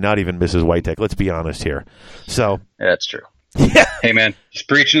bang me, not even Mrs. Whitek. Let's be honest here. So yeah, that's true. Yeah. Hey man, just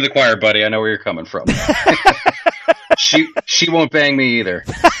preaching to the choir, buddy. I know where you're coming from. She won't bang me either.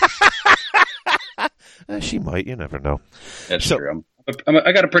 She might. You never know. That's true.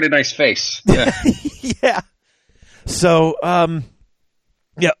 I got a pretty nice face. Yeah. Yeah. So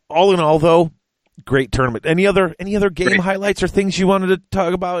yeah. All in all, though. Great tournament. Any other game highlights or things you wanted to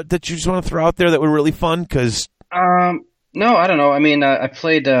talk about that you just want to throw out there that were really fun? Because no, I don't know. I mean, I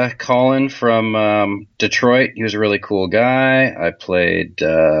played Colin from Detroit. He was a really cool guy. I played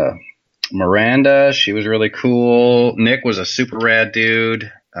Miranda. She was really cool. Nick was a super rad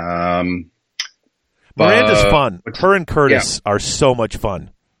dude. Miranda's fun. Her and Curtis are so much fun.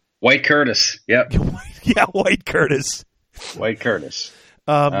 White Curtis. Yep. Yeah, White Curtis. White Curtis.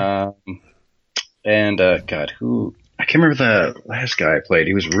 And God, who I can't remember the last guy I played.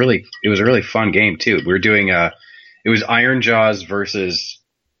 It was a really fun game too. We were doing it was Iron Jaws versus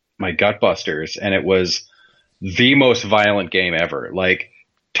my Gutbusters, and it was the most violent game ever. Like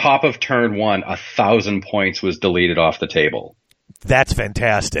top of turn 1, 1,000 points was deleted off the table. That's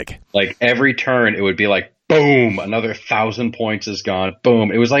fantastic. Like every turn, it would be like boom, another 1,000 points is gone.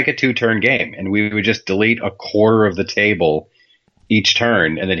 Boom. It was like a 2-turn game, and we would just delete a quarter of the table each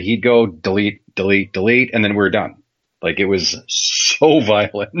turn, and then he'd go delete, delete, delete, and then we're done. Like it was so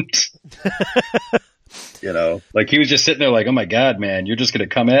violent. Like he was just sitting there like, oh my God, man, you're just going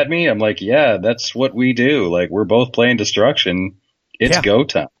to come at me? I'm like, yeah, that's what we do. Like we're both playing destruction. It's go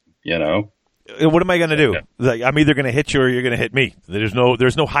time, What am I going to do? Like, I'm either going to hit you or you're going to hit me. There's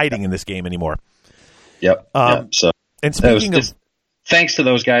no hiding in this game anymore. Yep. So, and speaking of, thanks to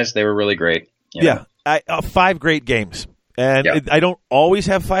those guys, they were really great. 5 great games. And I don't always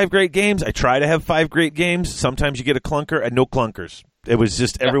have 5 great games. I try to have 5 great games. Sometimes you get a clunker and no clunkers. It was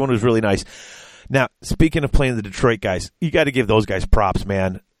just, everyone was really nice. Now, speaking of playing the Detroit guys, you got to give those guys props,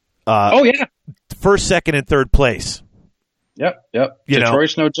 man. First, second, and third place. Yep.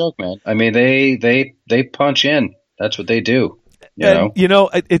 Detroit's no joke, man. I mean, they punch in. That's what they do.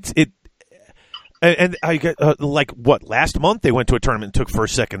 And I got last month they went to a tournament and took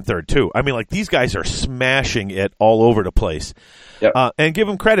first, second, third too. I mean, like, these guys are smashing it all over the place. Yep. And give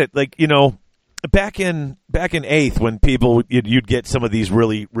them credit, like, back in eighth when you'd get some of these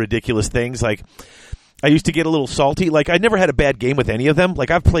really ridiculous things, like, I used to get a little salty. Like, I never had a bad game with any of them. Like,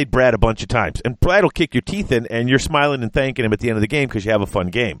 I've played Brad a bunch of times, and Brad will kick your teeth in, and you're smiling and thanking him at the end of the game because you have a fun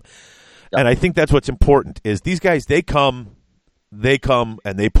game. Yep. And I think that's what's important is these guys, they come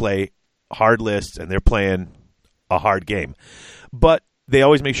and they play hard lists, and they're playing a hard game. But they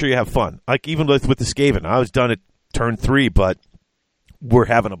always make sure you have fun. Like, even with the Skaven, I was done at turn 3, but we're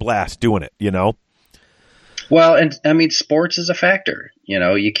having a blast doing it, Well, and I mean, sports is a factor.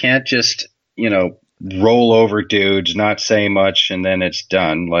 You can't just, roll over dudes, not say much, and then it's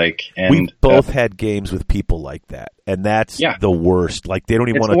done. We've both had games with people like that, and that's the worst. Like, they don't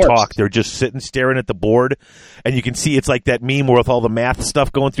even want to talk. They're just sitting staring at the board, and you can see it's like that meme with all the math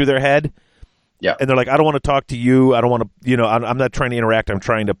stuff going through their head. Yeah. And they're like, I don't want to talk to you. I don't want to, I'm not trying to interact. I'm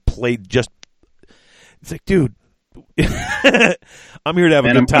trying to play just. It's like, dude, I'm here to have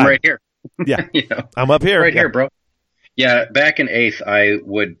a good time. I'm right here. Yeah. I'm up here. Right here, bro. Yeah. Back in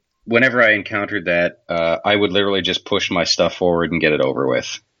 8th, whenever I encountered that, I would literally just push my stuff forward and get it over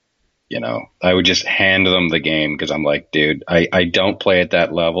with. I would just hand them the game because I'm like, dude, I don't play at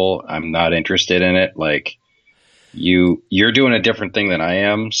that level. I'm not interested in it. Like, you're doing a different thing than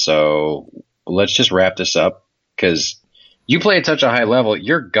I am. So let's just wrap this up because you play at such a high level,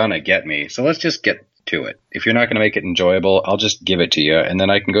 you're gonna get me. So let's just get to it. If you're not going to make it enjoyable, I'll just give it to you, and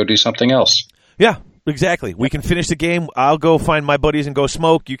then I can go do something else. Yeah, exactly. We can finish the game. I'll go find my buddies and go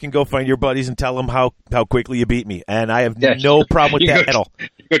smoke. You can go find your buddies and tell them how quickly you beat me, and I have no problem with that at all. You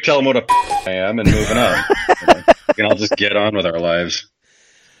go tell them what I am and moving on. And I'll just get on with our lives.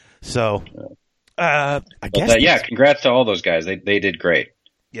 So, I guess. Congrats to all those guys. They did great.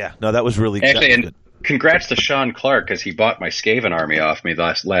 Yeah, no, that was really actually. Good. And congrats to Sean Clark because he bought my Skaven army off me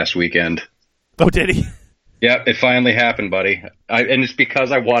last weekend. Oh, did he? Yeah, it finally happened, buddy. And it's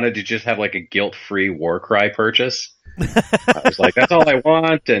because I wanted to just have like a guilt-free Warcry purchase. I was like, that's all I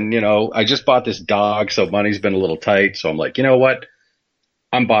want. And, I just bought this dog, so money's been a little tight. So I'm like, you know what?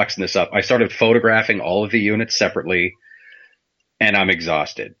 I'm boxing this up. I started photographing all of the units separately, and I'm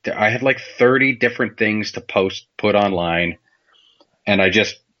exhausted. I had like 30 different things to put online, and I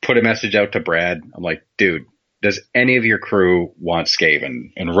just put a message out to Brad. I'm like, dude, does any of your crew want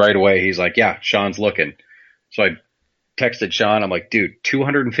Skaven? And right away, he's like, yeah, Sean's looking. So I texted Sean. I'm like, dude,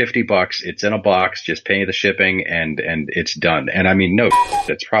 $250. It's in a box. Just pay the shipping and it's done. And I mean, no,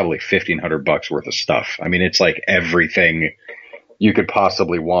 it's probably $1,500 worth of stuff. I mean, it's like everything you could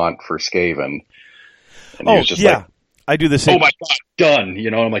possibly want for Skaven. And he was just like, I do the same. Oh my God, done.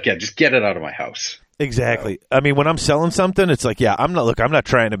 I'm like, yeah, just get it out of my house. Exactly. I mean, when I'm selling something, it's like, yeah, I'm not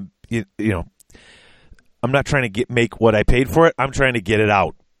trying to, I'm not trying to make what I paid for it. I'm trying to get it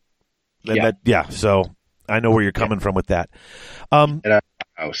out. So I know where you're coming from with that.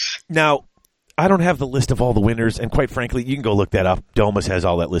 Now, I don't have the list of all the winners, and quite frankly, you can go look that up. Domus has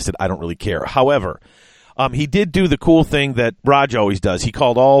all that listed. I don't really care. However, he did do the cool thing that Raj always does. He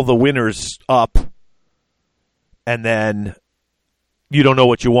called all the winners up, and then you don't know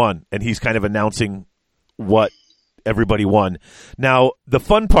what you won, and he's kind of announcing what everybody won. Now, the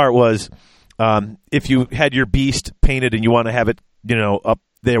fun part was if you had your beast painted and you want to have it, up,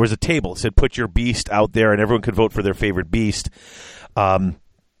 there was a table. It said put your beast out there, and everyone could vote for their favorite beast.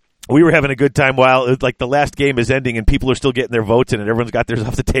 We were having a good time while it was like the last game is ending and people are still getting their votes in and everyone's got theirs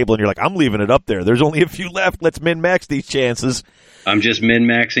off the table, and you're like, I'm leaving it up there. There's only a few left. Let's min-max these chances. I'm just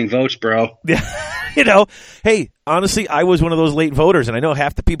min-maxing votes, bro. Yeah. Hey, honestly, I was one of those late voters, and I know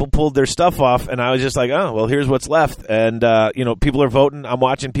half the people pulled their stuff off, and I was just like, oh, well, here's what's left. And, people are voting. I'm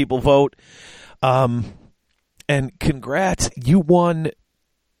watching people vote. And congrats, you won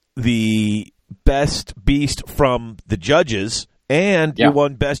the best beast from the judges, and you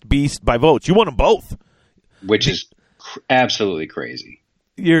won best beast by votes. You won them both, which is absolutely crazy.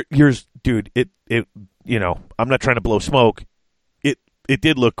 Yours, dude. I'm not trying to blow smoke. It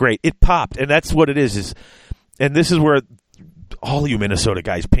did look great. It popped, and that's what it is. And this is where all you Minnesota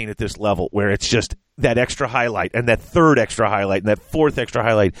guys paint at this level, where it's just that extra highlight, and that third extra highlight, and that fourth extra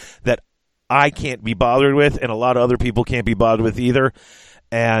highlight that I can't be bothered with, and a lot of other people can't be bothered with either.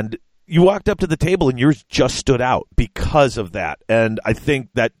 And you walked up to the table, and yours just stood out because of that. And I think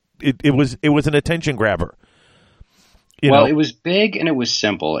that it was an attention grabber. It was big and it was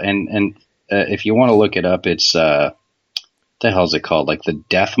simple. And if you want to look it up, it's what the hell is it called? Like the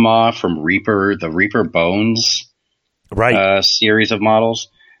Death Maw from the Reaper Bones, right? Series of models.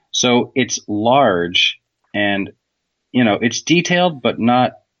 So it's large, and it's detailed, but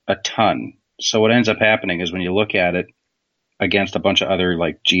not a ton. So what ends up happening is when you look at it against a bunch of other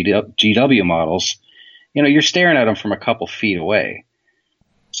like GW models, you're staring at them from a couple feet away.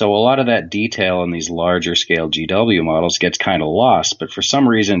 So a lot of that detail in these larger scale GW models gets kind of lost. But for some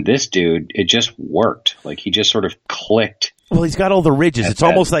reason, this dude, it just worked. Like he just sort of clicked. Well, he's got all the ridges. It's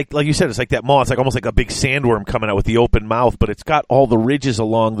almost like you said, it's like that moth. It's like almost like a big sandworm coming out with the open mouth, but it's got all the ridges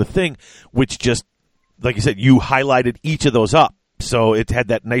along the thing, which just, like you said, you highlighted each of those up. So it had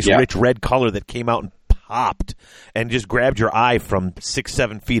that nice rich red color that came out and popped and just grabbed your eye from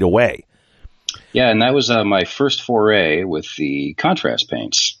 6-7 feet away. Yeah, and that was my first foray with the contrast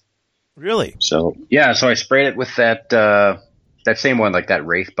paints. Really? So so I sprayed it with that same one, like that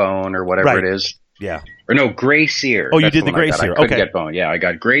Wraith Bone or whatever it is. Yeah. Or no, Gray Seer. Oh, you did the Gray Seer. I couldn't get Bone. Yeah, I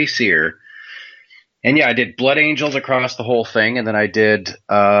got Gray Seer. And yeah, I did Blood Angels across the whole thing, and then I did,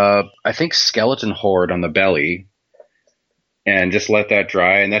 I think, Skeleton Horde on the belly, and just let that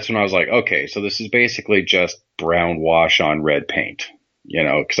dry. And that's when I was like, okay, so this is basically just brown wash on red paint,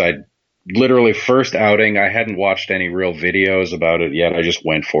 because I literally first outing, I hadn't watched any real videos about it yet. I just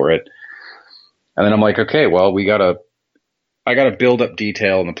went for it. And then I'm like, okay, well, I got to build up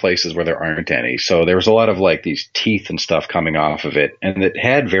detail in the places where there aren't any. So there was a lot of like these teeth and stuff coming off of it. And it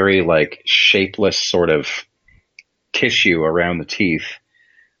had very like shapeless sort of tissue around the teeth.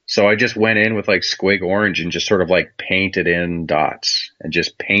 So I just went in with like Squig Orange and just sort of like painted in dots and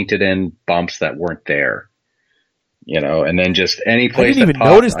just painted in bumps that weren't there, and then just any place. I didn't even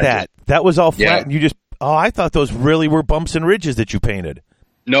notice that. That was all flat. And you just, I thought those really were bumps and ridges that you painted.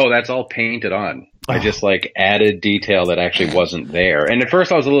 No, that's all painted on. I just like added detail that actually wasn't there. And at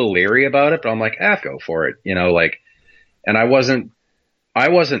first I was a little leery about it, but I'm like, go for it. And I wasn't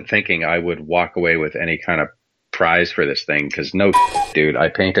thinking I would walk away with any kind of prize for this thing. Cause no, dude, I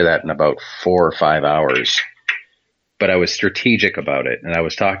painted that in about 4 or 5 hours, but I was strategic about it. And I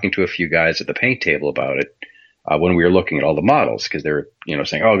was talking to a few guys at the paint table about it, when we were looking at all the models. Cause they were,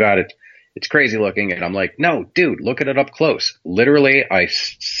 saying, oh God, it's crazy looking. And I'm like, no, dude, look at it up close. Literally, I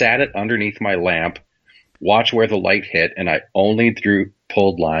sat it underneath my lamp, watch where the light hit, and I only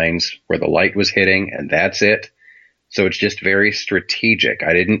pulled lines where the light was hitting, and that's it. So it's just very strategic.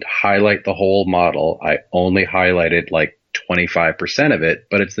 I didn't highlight the whole model. I only highlighted like 25% of it,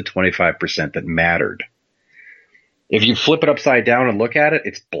 but it's the 25% that mattered. If you flip it upside down and look at it,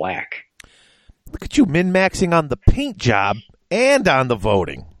 it's black. Look at you min-maxing on the paint job and on the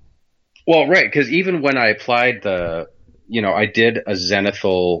voting. Well, right, because even when I applied I did a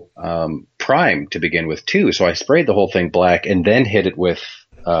Zenithal Prime to begin with too, so I sprayed the whole thing black and then hit it with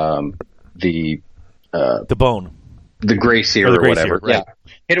the bone, the Gray Seer or whatever. Seer, right.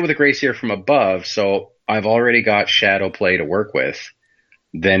 Yeah, hit it with a Gray Seer from above, so I've already got shadow play to work with.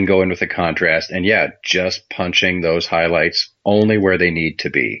 Then go in with the contrast, and just punching those highlights only where they need to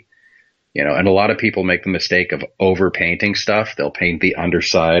be. And a lot of people make the mistake of overpainting stuff. They'll paint the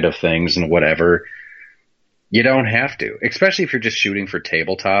underside of things and whatever. You don't have to, especially if you're just shooting for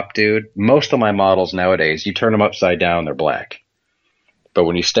tabletop, dude. Most of my models nowadays, you turn them upside down, they're black. But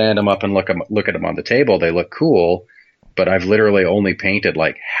when you stand them up and look at them on the table, they look cool. But I've literally only painted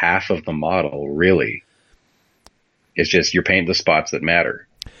like half of the model, really. It's just you're painting the spots that matter.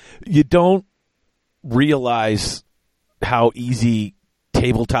 You don't realize how easy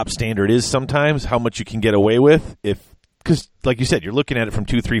tabletop standard is sometimes, how much you can get away with because like you said, you're looking at it from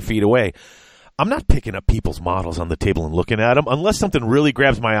 2-3 feet away. I'm not picking up people's models on the table and looking at them unless something really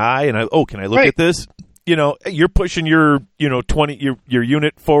grabs my eye and can I look at this? You're pushing your 20 your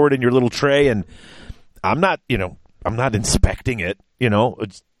unit forward in your little tray, and I'm not inspecting it.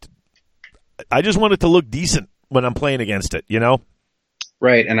 I just want it to look decent when I'm playing against it.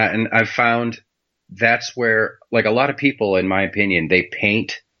 Right, and I've found that's where, like, a lot of people, in my opinion, they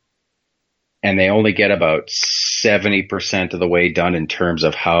paint and they only get about 70% of the way done in terms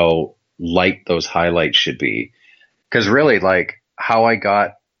of how light those highlights should be. Because really, like,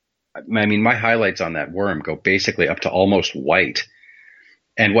 my highlights on that worm go basically up to almost white.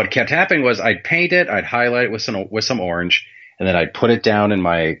 And what kept happening was I'd paint it, I'd highlight it with some orange, and then I'd put it down in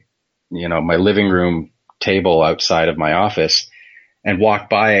my living room table outside of my office and walk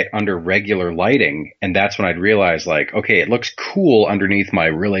by it under regular lighting. And that's when I'd realize, like, okay, it looks cool underneath my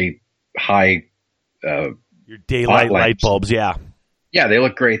really high your daylight light bulbs. Yeah, they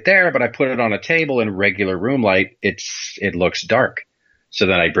look great there, but I put it on a table in regular room light, it looks dark. So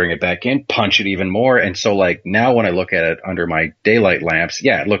then I bring it back in, punch it even more. And so, like, now when I look at it under my daylight lamps,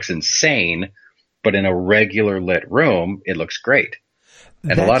 it looks insane, but in a regular lit room, it looks great.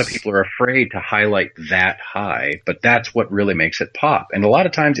 And a lot of people are afraid to highlight that high, but that's what really makes it pop. And a lot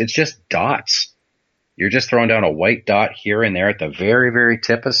of times it's just dots. You're just throwing down a white dot here and there at the very, very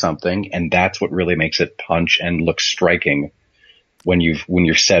tip of something, and that's what really makes it punch and look striking when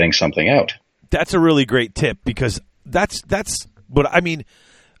you're setting something out. That's a really great tip, because that's what I mean.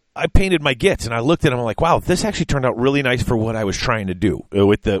 I painted my Gits, and I looked at them. I'm like, wow, this actually turned out really nice for what I was trying to do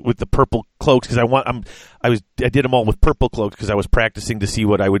with the purple cloaks, because I did them all with purple cloaks because I was practicing to see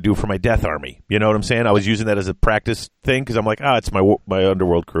what I would do for my Death Army. You know what I'm saying? I was using that as a practice thing because I'm like, it's my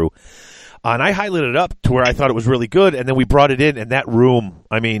Underworld crew, and I highlighted it up to where I thought it was really good, and then we brought it in, and that room.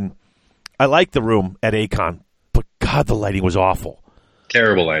 I mean, I liked the room at Acon, but God, the lighting was awful.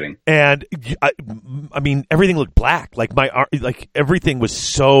 Terrible lighting. And I mean, everything looked black. Like everything was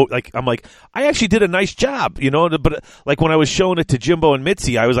so I'm like, I actually did a nice job, you know. But like when I was showing it to Jimbo and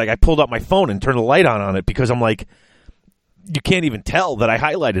Mitzi, I was like, I pulled out my phone and turned the light on it because I'm like, you can't even tell that I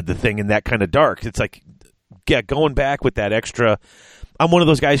highlighted the thing in that kind of dark. It's like, going back with that extra. I'm one of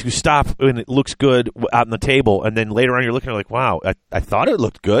those guys who stop when it looks good out on the table, and then later on you're looking like, wow, I thought it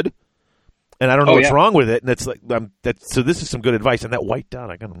looked good. And I don't know what's wrong with it, and it's like so. This is some good advice. And that white dot,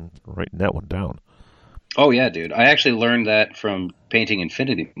 I got writing that one down. Oh yeah, dude! I actually learned that from painting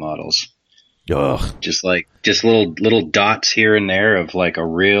Infinity models. Ugh. Just little dots here and there of like a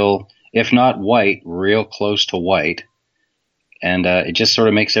real, if not white, real close to white, and it just sort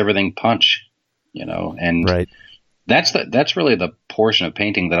of makes everything punch, you know. And right. That's really the portion of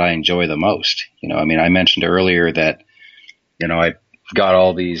painting that I enjoy the most. You know, I mean, I mentioned earlier that, you know, I got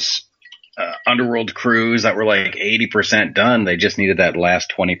all these Underworld crews that were like 80% done. They just needed that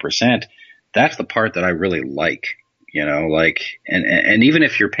last 20%. That's the part that I really like, you know, like, and even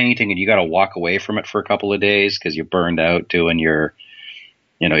if you're painting and you got to walk away from it for a couple of days because you burned out doing your,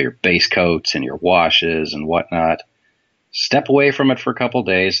 you know, your base coats and your washes and whatnot, step away from it for a couple of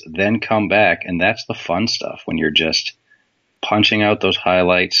days, then come back. And that's the fun stuff when you're just punching out those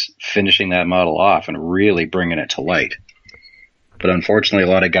highlights, finishing that model off and really bringing it to light. But unfortunately,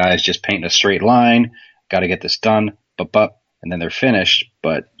 a lot of guys just paint in a straight line, got to get this done, and then they're finished.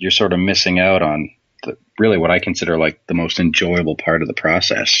 But you're sort of missing out on really what I consider like the most enjoyable part of the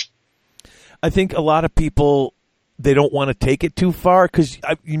process. I think a lot of people, they don't want to take it too far because,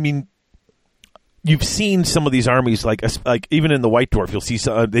 I mean, you've seen some of these armies, like even in the White Dwarf, you'll see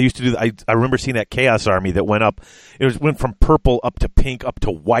some, they used to do. I remember seeing that Chaos Army that went up. Went from purple up to pink up to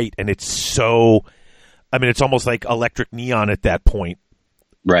white, and it's so. I mean, it's almost like electric neon at that point,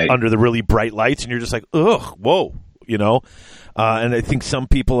 right? Under the really bright lights, and you're just like, ugh, whoa, you know. And I think some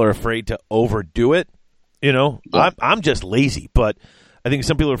people are afraid to overdo it. You know, yeah. I'm just lazy, but I think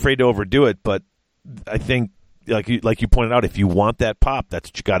some people are afraid to overdo it. But I think, like you pointed out, if you want that pop, that's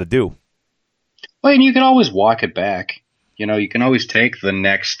what you got to do. Well, and you can always walk it back. You know, you can always take the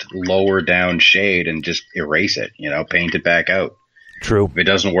next lower down shade and just erase it. You know, paint it back out. True. If it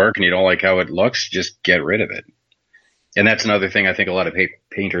doesn't work and you don't like how it looks, just get rid of it. And that's another thing I think a lot of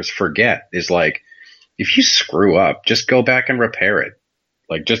painters forget is like, if you screw up, just go back and repair it.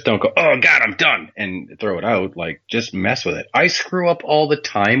 Like, just don't go, oh God, I'm done, and throw it out. Like, just mess with it. I screw up all the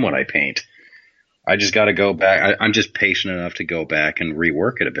time when I paint. I just got to go back. I'm just patient enough to go back and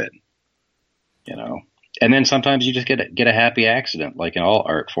rework it a bit, you know. And then sometimes you just get a happy accident, like in all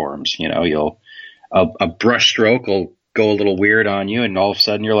art forms. You know, a brush stroke will go a little weird on you, and all of a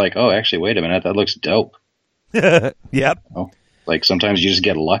sudden you're like, oh, actually, wait a minute, that looks dope. Yep. You know? Like sometimes you just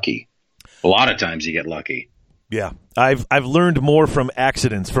get lucky. A lot of times you get lucky. Yeah, I've learned more from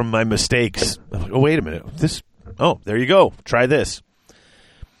accidents, from my mistakes. Oh, wait a minute, there you go. Try this.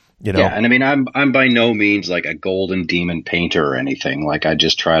 You know. Yeah, and I mean, I'm by no means like a golden demon painter or anything. Like, I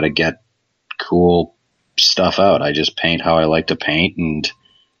just try to get cool stuff out. I just paint how I like to paint, and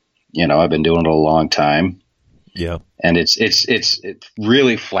you know, I've been doing it a long time. Yeah. And it's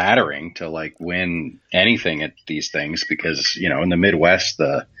really flattering to like win anything at these things because, you know, in the Midwest,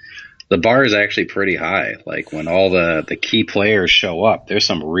 the bar is actually pretty high. Like when all the key players show up, there's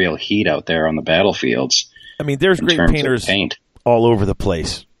some real heat out there on the battlefields. I mean, there's great painters all over the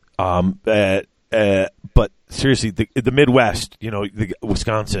place. But seriously, the Midwest, you know,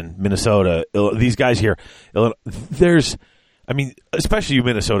 Wisconsin, Minnesota, these guys here, there's, I mean, especially you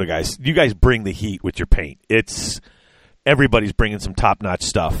Minnesota guys, you guys bring the heat with your paint. Everybody's bringing some top-notch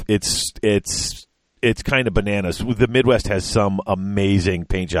stuff. It's kind of bananas. The Midwest has some amazing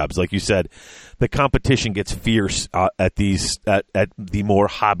paint jobs. Like you said, the competition gets fierce at the more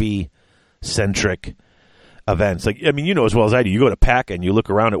hobby-centric events. Like, I mean, you know as well as I do, you go to PACA and you look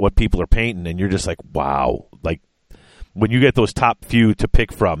around at what people are painting and you're just like, wow. Like, when you get those top few to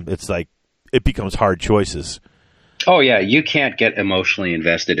pick from, it's like, it becomes hard choices. Oh, yeah. You can't get emotionally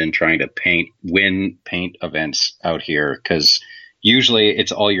invested in trying to win paint events out here because usually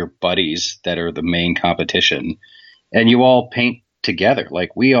it's all your buddies that are the main competition, and you all paint together.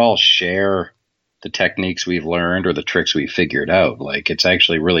 Like, we all share the techniques we've learned or the tricks we've figured out. Like, it's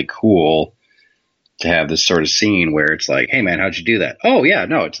actually really cool to have this sort of scene where it's like, hey man, how'd you do that? Oh yeah,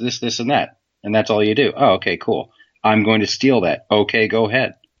 no, it's this, and that. And that's all you do. Oh, okay, cool. I'm going to steal that. Okay, go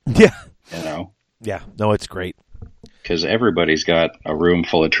ahead. Yeah. You know? Yeah. No, it's great. Because everybody's got a room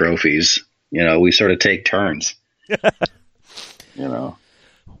full of trophies. You know, we sort of take turns. You know?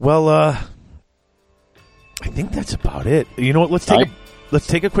 Well, I think that's about it. You know what? Let's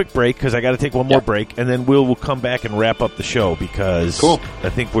take a quick break, because I got to take one more break, and then we'll come back and wrap up the show, because cool. I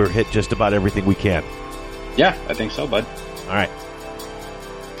think we're hit just about everything we can. Yeah, I think so, bud. All right.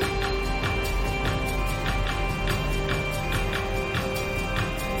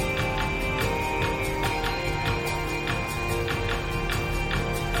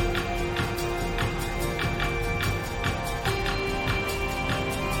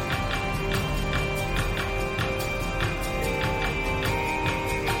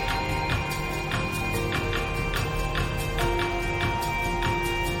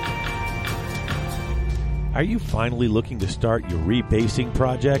 Are you finally looking to start your rebasing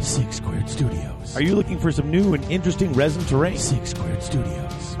project? 6 Squared Studios. Are you looking for some new and interesting resin terrain? 6 Squared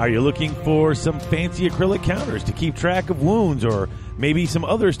Studios. Are you looking for some fancy acrylic counters to keep track of wounds, or maybe some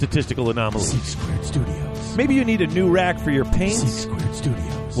other statistical anomalies? 6 Squared Studios. Maybe you need a new rack for your paints? 6 Squared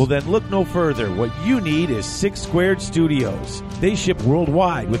Studios. Well, then look no further. What you need is 6 Squared Studios. They ship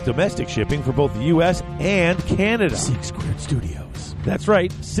worldwide with domestic shipping for both the U.S. and Canada. 6 Squared Studios. That's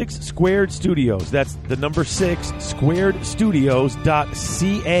right, 6 Squared Studios. That's the number 6,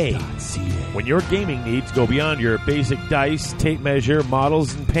 squaredstudios.ca. When your gaming needs go beyond your basic dice, tape measure,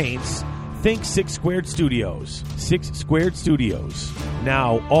 models, and paints, think 6 Squared Studios. 6 Squared Studios.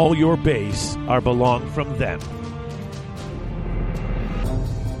 Now all your base are belong from them.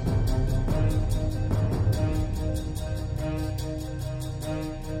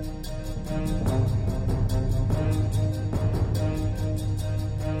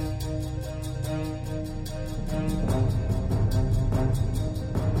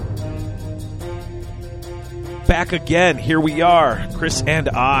 Back again. Here we are, Chris and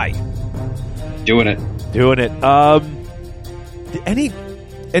I. Doing it.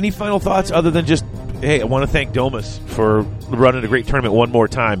 Any final thoughts other than just, hey, I want to thank Domus for running a great tournament one more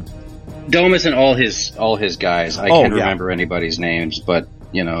time. Domus and all his guys. I can't remember anybody's names, but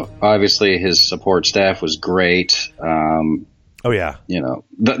you know, obviously his support staff was great. You know,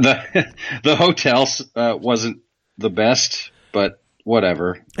 the hotel wasn't the best, but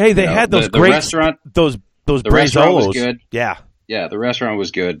whatever. Hey, they had those great restaurant. Those the restaurant was good. Yeah, the restaurant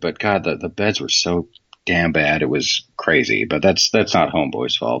was good, but God, the beds were so damn bad. It was crazy. But that's not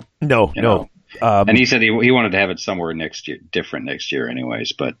Homeboy's fault. No. And he said he wanted to have it somewhere different next year,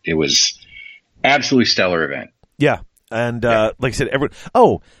 anyways. But it was absolutely stellar event. Yeah, and like I said,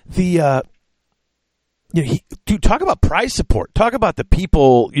 dude, talk about prize support. Talk about the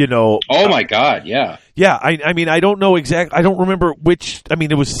people, you know. Oh, my God, yeah. Yeah, I mean, I don't know exactly. I don't remember which. I mean,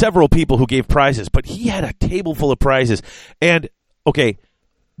 there was several people who gave prizes, but he had a table full of prizes. And, okay,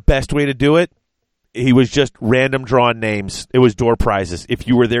 best way to do it, he was just random drawn names. It was door prizes. If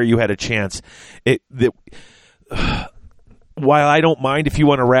you were there, you had a chance. While I don't mind if you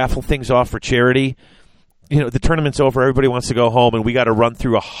want to raffle things off for charity, you know, the tournament's over. Everybody wants to go home, and we got to run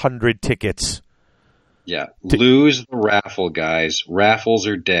through 100 tickets. Yeah, lose the raffle, guys. Raffles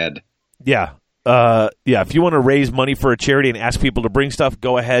are dead. Yeah. If you want to raise money for a charity and ask people to bring stuff,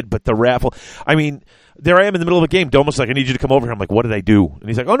 go ahead. But the raffle, I mean, there I am in the middle of a game. Domus like, I need you to come over here. I'm like, what did I do? And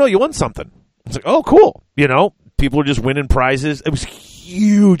he's like, oh, no, you won something. It's like, oh, cool. You know, people are just winning prizes. It was a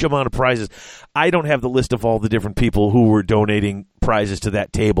huge amount of prizes. I don't have the list of all the different people who were donating prizes to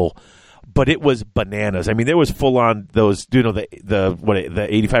that table, but it was bananas. I mean, there was full on those, you know, the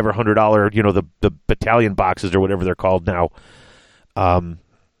 $85 or $100, you know, the battalion boxes or whatever they're called now,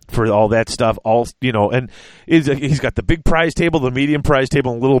 for all that stuff. All, you know, and he's got the big prize table, the medium prize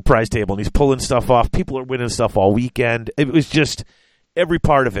table, and little prize table, and he's pulling stuff off. People are winning stuff all weekend. It was just, every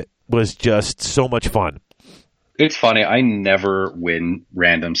part of it was just so much fun. It's funny. I never win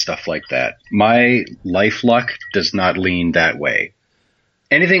random stuff like that. My life luck does not lean that way.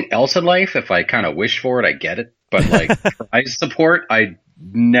 Anything else in life, if I kind of wish for it, I get it. But like prize support,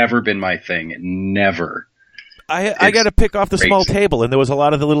 never been my thing. Never. I got to pick off the small table, and there was a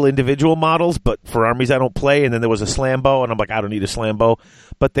lot of the little individual models, but for armies I don't play. And then there was a Slambo, and I'm like, I don't need a Slambo.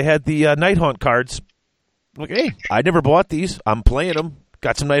 But they had the Nighthaunt cards. I'm like, hey, I never bought these. I'm playing them.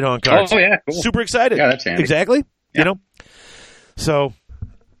 Got some Nighthaunt cards. Oh yeah, cool. Super excited. Yeah, that's handy. Exactly. Yeah. You know. So,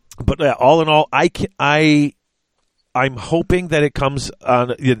 but all in all, I'm hoping that it comes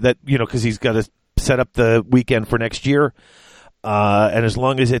on that, because he's got to set up the weekend for next year. And as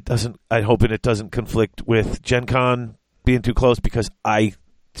long as it doesn't, I'm hoping it doesn't conflict with Gen Con being too close, because I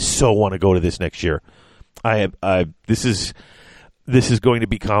so want to go to this next year. This is going to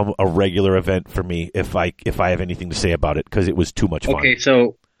become a regular event for me if I have anything to say about it, because it was too much fun. Okay,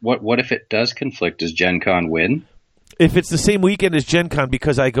 so what if it does conflict? Does Gen Con win? If it's the same weekend as Gen Con,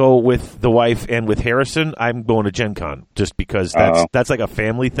 because I go with the wife and with Harrison, I'm going to Gen Con just because that's like a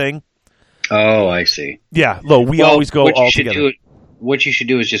family thing. Oh, I see. Yeah, we always go all together. What you should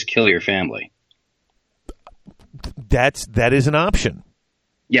do is just kill your family. That is an option.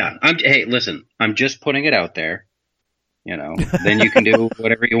 Yeah. Hey, listen, I'm just putting it out there. Then you can do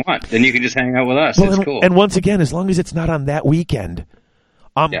whatever you want. Then you can just hang out with us. It's cool. And once again, as long as it's not on that weekend,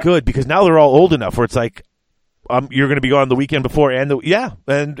 I'm good, because now they're all old enough where it's like, you're going to be gone the weekend before, and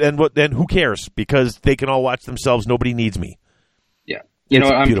who cares? Because they can all watch themselves. Nobody needs me. Yeah,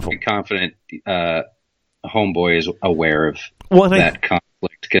 I'm pretty confident. Homeboy is aware of that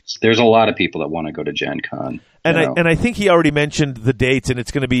conflict, because there's a lot of people that want to go to Gen Con. And I think he already mentioned the dates, and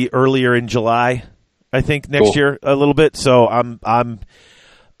it's going to be earlier in July, I think, next year a little bit. So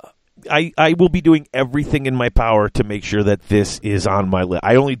I will be doing everything in my power to make sure that this is on my list.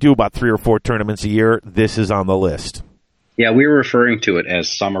 I only do about 3 or 4 tournaments a year. This is on the list. Yeah, we were referring to it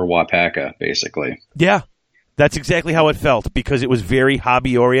as Summer Wapaka, basically. Yeah, that's exactly how it felt, because it was very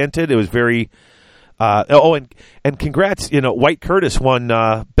hobby-oriented. It was very... and congrats, White Curtis won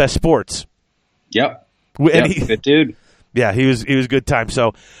Best Sports. Yep. Good dude. Yeah, he was a good time.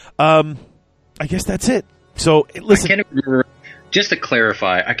 So I guess that's it. So, listen. I can't remember... Just to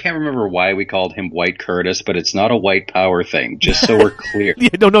clarify, I can't remember why we called him White Curtis, but it's not a white power thing, just so we're clear.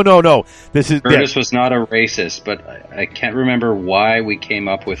 No. Curtis was not a racist, but I can't remember why we came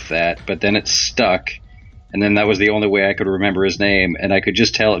up with that, but then it stuck, and then that was the only way I could remember his name, and I could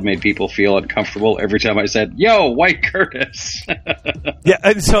just tell it made people feel uncomfortable every time I said, "Yo, White Curtis." Yeah,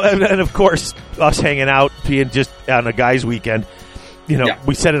 and of course, us hanging out, being just on a guy's weekend,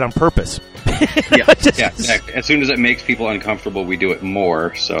 we said it on purpose. Yeah, exactly. As soon as it makes people uncomfortable, we do it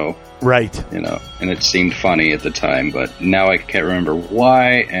more. So right, and it seemed funny at the time, but now I can't remember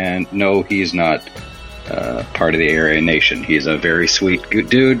why. And no, he's not part of the Area Nation. He's a very sweet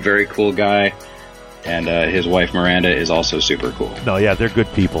dude, very cool guy, and his wife Miranda is also super cool. No, yeah, they're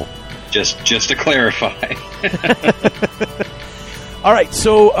good people. Just to clarify. All right,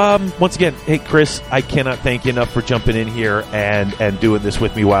 so once again, hey, Chris, I cannot thank you enough for jumping in here and doing this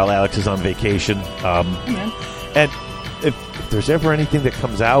with me while Alex is on vacation. And if there's ever anything that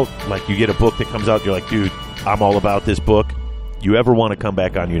comes out, like you get a book that comes out, you're like, dude, I'm all about this book. You ever want to come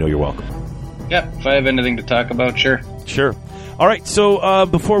back on, you're welcome. Yeah, if I have anything to talk about, sure. Sure. All right, so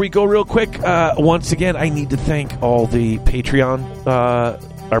before we go real quick, once again, I need to thank all the Patreon,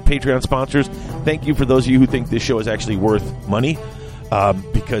 our Patreon sponsors. Thank you for those of you who think this show is actually worth money.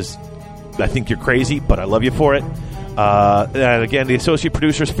 Because I think you're crazy, but I love you for it. And again, the associate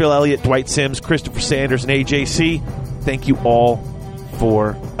producers, Phil Elliott, Dwight Sims, Christopher Sanders, and AJC, thank you all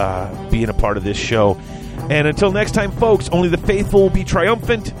for being a part of this show. And until next time, folks, only the faithful will be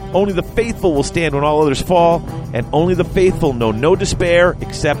triumphant, only the faithful will stand when all others fall, and only the faithful know no despair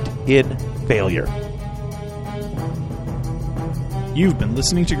except in failure. You've been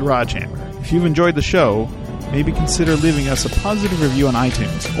listening to Garage Hammer. If you've enjoyed the show, maybe consider leaving us a positive review on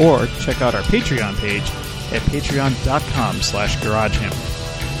iTunes, or check out our Patreon page at patreon.com/GarageHammer.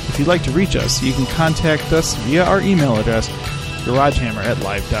 If you'd like to reach us, you can contact us via our email address,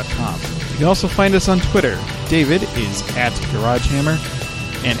 garagehammer@live.com. You can also find us on Twitter. David is @GarageHammer,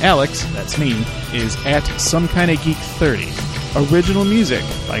 and Alex, that's me, is @SomeKindOfGeek30. Original music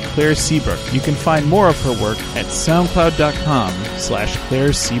by Claire Seabrook. You can find more of her work at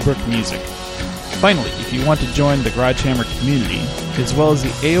soundcloud.com/Claire Seabrook Music. Finally, if you want to join the Garage Hammer community, as well as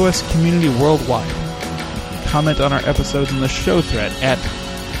the AOS community worldwide, you can comment on our episodes in the show thread at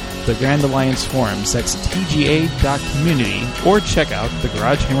the Grand Alliance Forums, that's tga.community, or check out the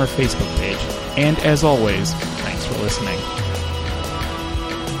Garage Hammer Facebook page. And as always, thanks for listening.